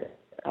and,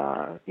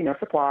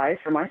 supplies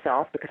for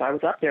myself because I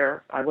was up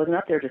there. I wasn't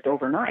up there just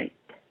overnight.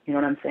 You know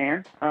what I'm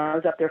saying? I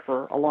was up there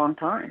for a long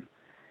time.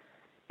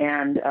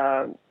 And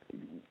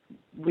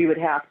we would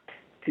have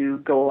to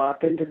go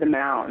up into the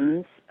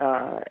mountains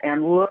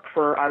and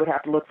I would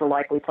have to look for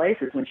likely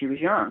places when she was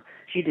young.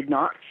 She did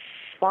not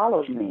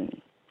follow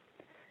me.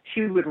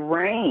 She would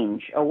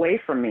range away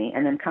from me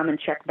and then come and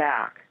check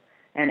back.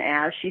 And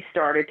as she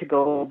started to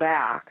go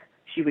back,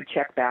 she would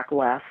check back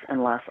less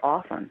and less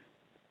often.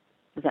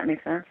 Does that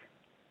make sense?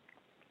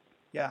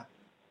 Yeah.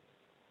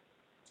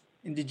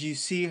 And did you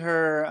see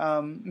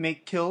her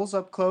make kills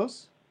up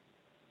close?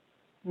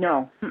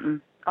 No.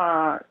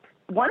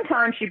 One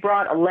time she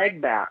brought a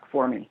leg back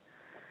for me,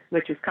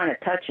 which was kind of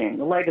touching,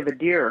 the leg of a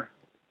deer.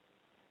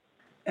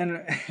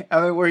 And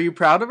were you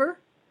proud of her?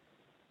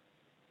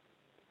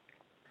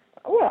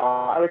 Well,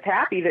 I was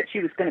happy that she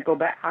was going to go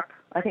back.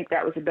 I think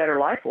that was a better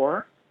life for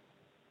her.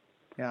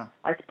 Yeah.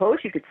 I suppose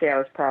you could say I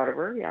was proud of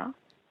her, yeah.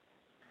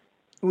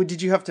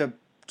 Did you have to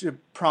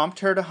prompt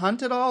her to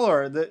hunt at all,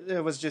 or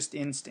it was just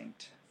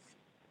instinct?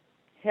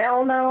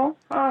 Hell no.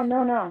 Oh,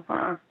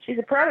 no. She's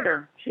a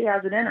predator. She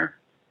has it in her.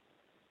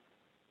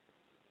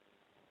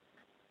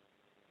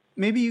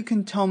 Maybe you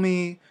can tell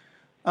me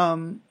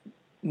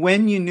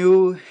when you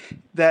knew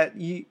that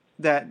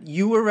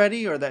you were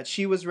ready or that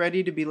she was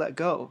ready to be let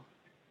go.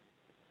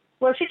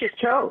 Well, she just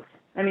chose.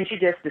 I mean, she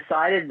just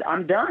decided,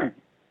 I'm done,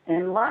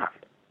 and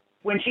left.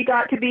 When she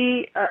got to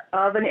be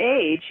of an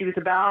age, she was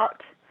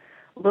about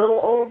a little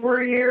over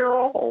a year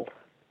old.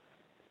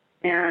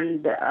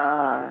 And,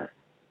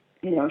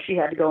 she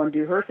had to go and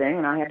do her thing,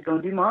 and I had to go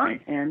and do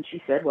mine. And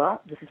she said,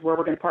 well, this is where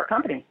we're going to part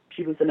company.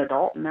 She was an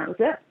adult, and that was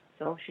it.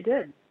 So she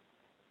did.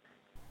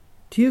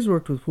 Tia's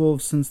worked with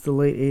wolves since the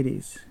late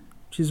 80s.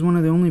 She's one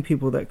of the only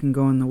people that can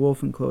go in the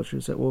wolf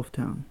enclosures at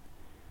Wolftown.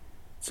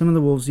 Some of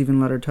the wolves even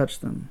let her touch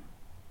them.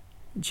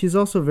 She's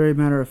also very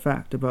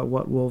matter-of-fact about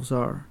what wolves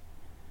are.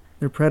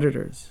 They're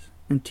predators,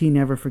 and Tia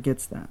never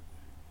forgets that.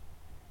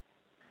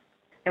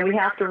 And we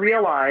have to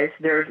realize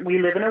we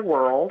live in a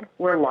world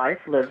where life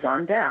lives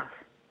on death.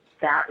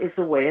 That is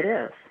the way it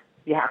is.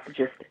 You have to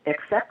just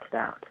accept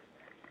that.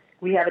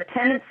 We have a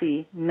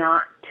tendency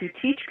not to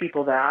teach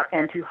people that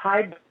and to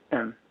hide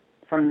them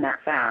from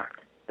that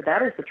fact. But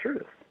that is the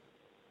truth.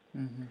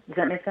 Mm-hmm. Does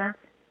that make sense?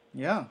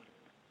 Yeah.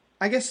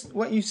 I guess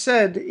what you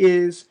said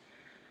is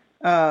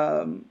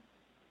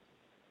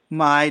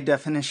my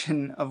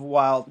definition of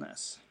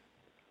wildness.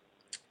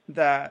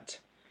 That,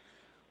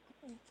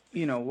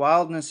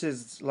 wildness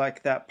is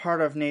like that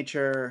part of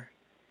nature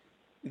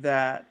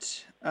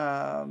that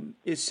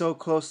is so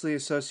closely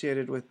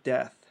associated with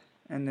death,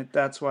 and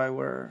that's why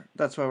we're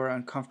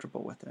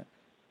uncomfortable with it.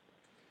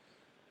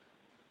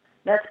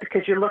 That's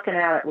because you're looking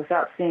at it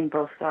without seeing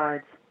both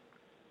sides.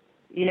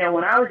 You know,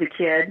 when I was a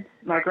kid,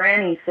 my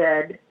granny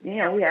said, you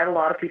know, we had a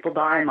lot of people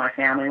die in my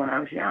family when I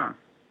was young.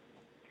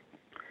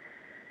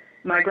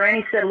 My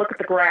granny said, look at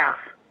the grass.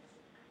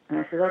 And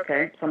I said,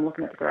 okay, so I'm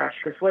looking at the grass.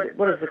 She goes, what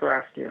does the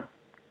grass do?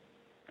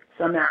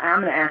 So I'm going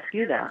to ask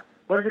you that.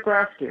 What does the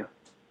grass do?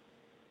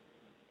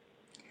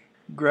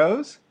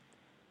 Grows?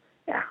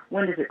 Yeah.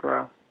 When does it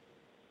grow?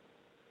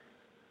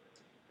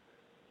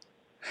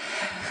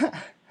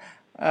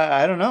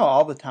 I don't know.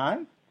 All the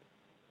time?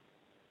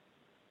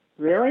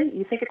 Really?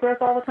 You think it grows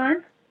all the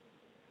time?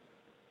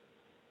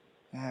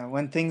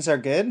 When things are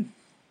good?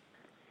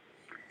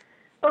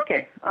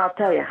 Okay, I'll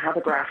tell you what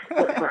the grass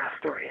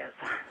story is.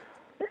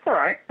 It's all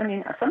right. I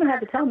mean, someone had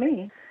to tell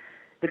me.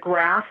 The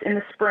grass in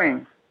the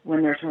spring,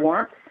 when there's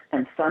warmth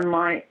and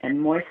sunlight and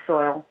moist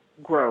soil,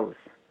 grows.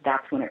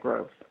 That's when it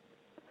grows.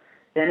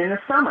 Then in the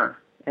summer,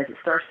 as it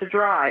starts to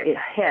dry, it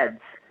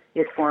heads.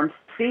 It forms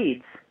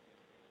seeds.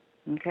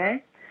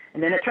 Okay?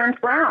 And then it turns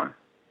brown.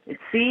 It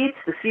seeds.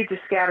 The seeds are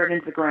scattered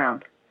into the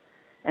ground,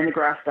 and the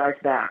grass dies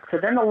back. So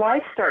then the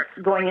life starts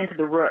going into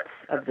the roots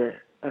of the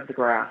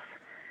grass.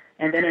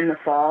 And then in the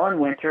fall and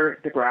winter,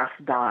 the grass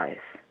dies.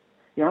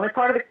 The only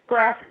part of the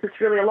grass that's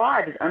really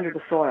alive is under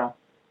the soil.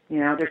 You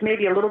know, there's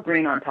maybe a little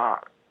green on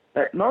top,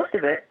 but most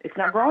of it, it's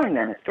not growing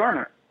then. It's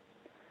dormant.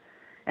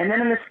 And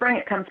then in the spring,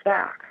 it comes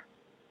back.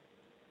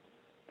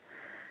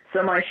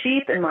 So my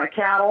sheep and my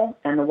cattle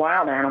and the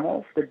wild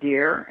animals, the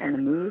deer and the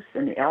moose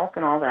and the elk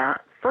and all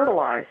that,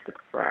 fertilize the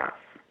grass,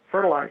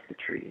 fertilize the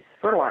trees,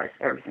 fertilize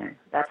everything.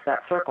 That's that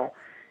circle.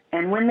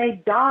 And when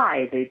they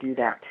die, they do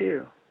that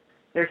too.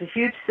 There's a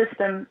huge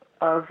system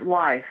of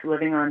life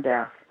living on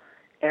death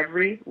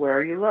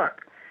everywhere you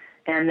look.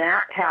 And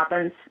that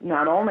happens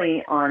not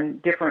only on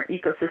different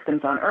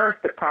ecosystems on Earth,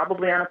 but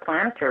probably on a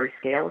planetary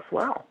scale as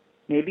well.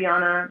 Maybe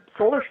on a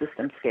solar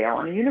system scale,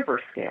 on a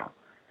universe scale.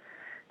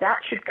 That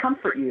should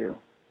comfort you.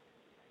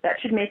 That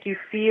should make you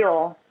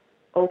feel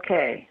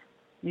okay.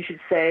 You should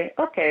say,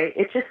 okay,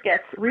 it just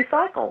gets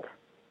recycled,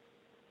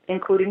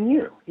 including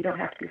you. You don't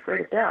have to be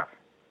afraid of death.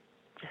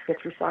 It just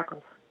gets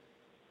recycled.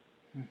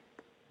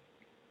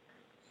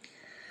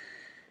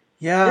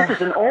 Yeah. This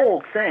is an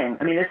old thing.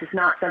 I mean, this is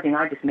not something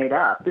I just made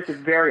up. This is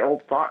a very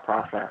old thought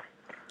process.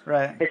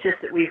 Right. It's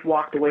just that we've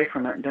walked away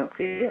from it and don't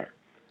see it.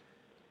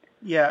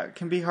 Yeah, it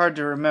can be hard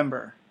to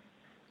remember.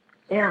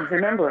 Yeah,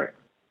 remember it.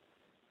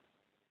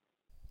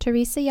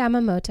 Teresa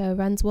Yamamoto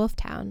runs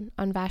Wolftown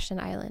on Vashon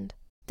Island.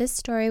 This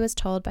story was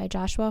told by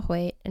Joshua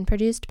Hoyt and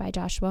produced by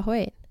Joshua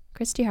Hoyt,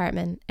 Christy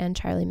Hartman, and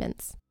Charlie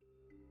Mintz.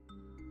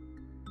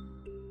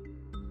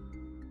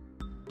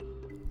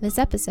 This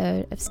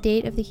episode of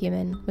State of the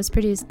Human was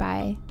produced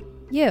by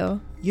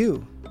you,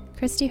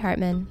 Christy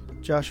Hartman,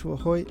 Joshua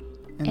Hoyt,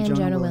 and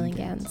Jonah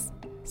Willingans.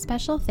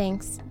 Special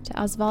thanks to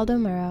Osvaldo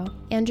Murrow,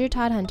 Andrew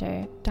Todd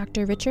Hunter,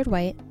 Dr. Richard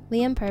White,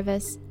 Liam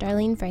Purvis,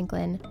 Darlene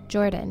Franklin,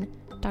 Jordan,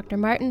 Dr.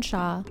 Martin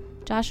Shaw,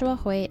 Joshua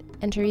Hoyt,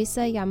 and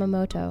Teresa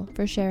Yamamoto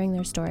for sharing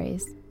their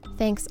stories.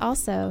 Thanks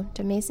also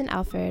to Mason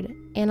Alford,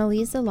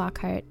 Annalisa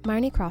Lockhart,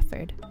 Marnie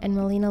Crawford, and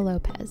Melina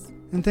Lopez.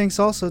 And thanks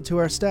also to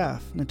our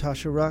staff,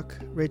 Natasha Ruck,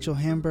 Rachel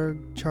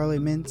Hamburg, Charlie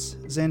Mintz,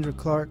 Zandra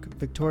Clark,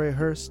 Victoria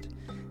Hurst,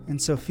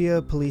 and Sophia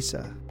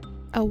Polisa.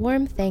 A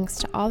warm thanks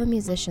to all the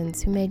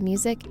musicians who made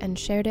music and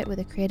shared it with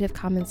a Creative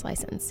Commons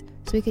license,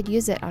 so we could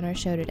use it on our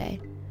show today.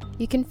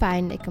 You can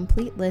find a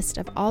complete list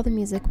of all the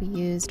music we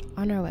used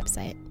on our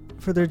website.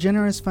 For their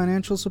generous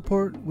financial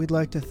support, we'd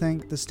like to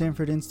thank the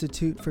Stanford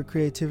Institute for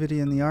Creativity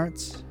and the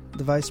Arts,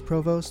 the Vice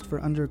Provost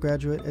for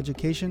Undergraduate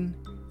Education,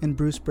 and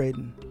Bruce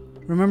Braden.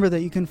 Remember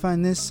that you can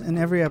find this and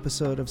every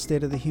episode of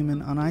State of the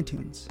Human on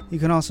iTunes. You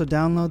can also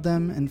download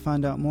them and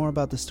find out more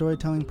about the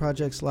Storytelling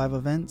Project's live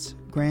events,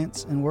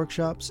 grants, and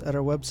workshops at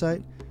our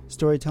website,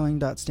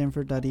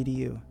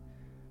 storytelling.stanford.edu.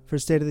 For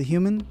State of the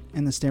Human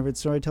and the Stanford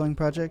Storytelling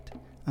Project,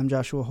 I'm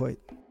Joshua Hoyt.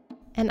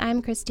 And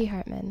I'm Christy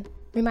Hartman,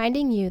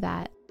 reminding you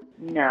that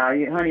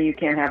no, honey, you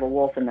can't have a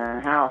wolf in the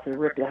house. It'll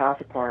rip the house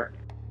apart.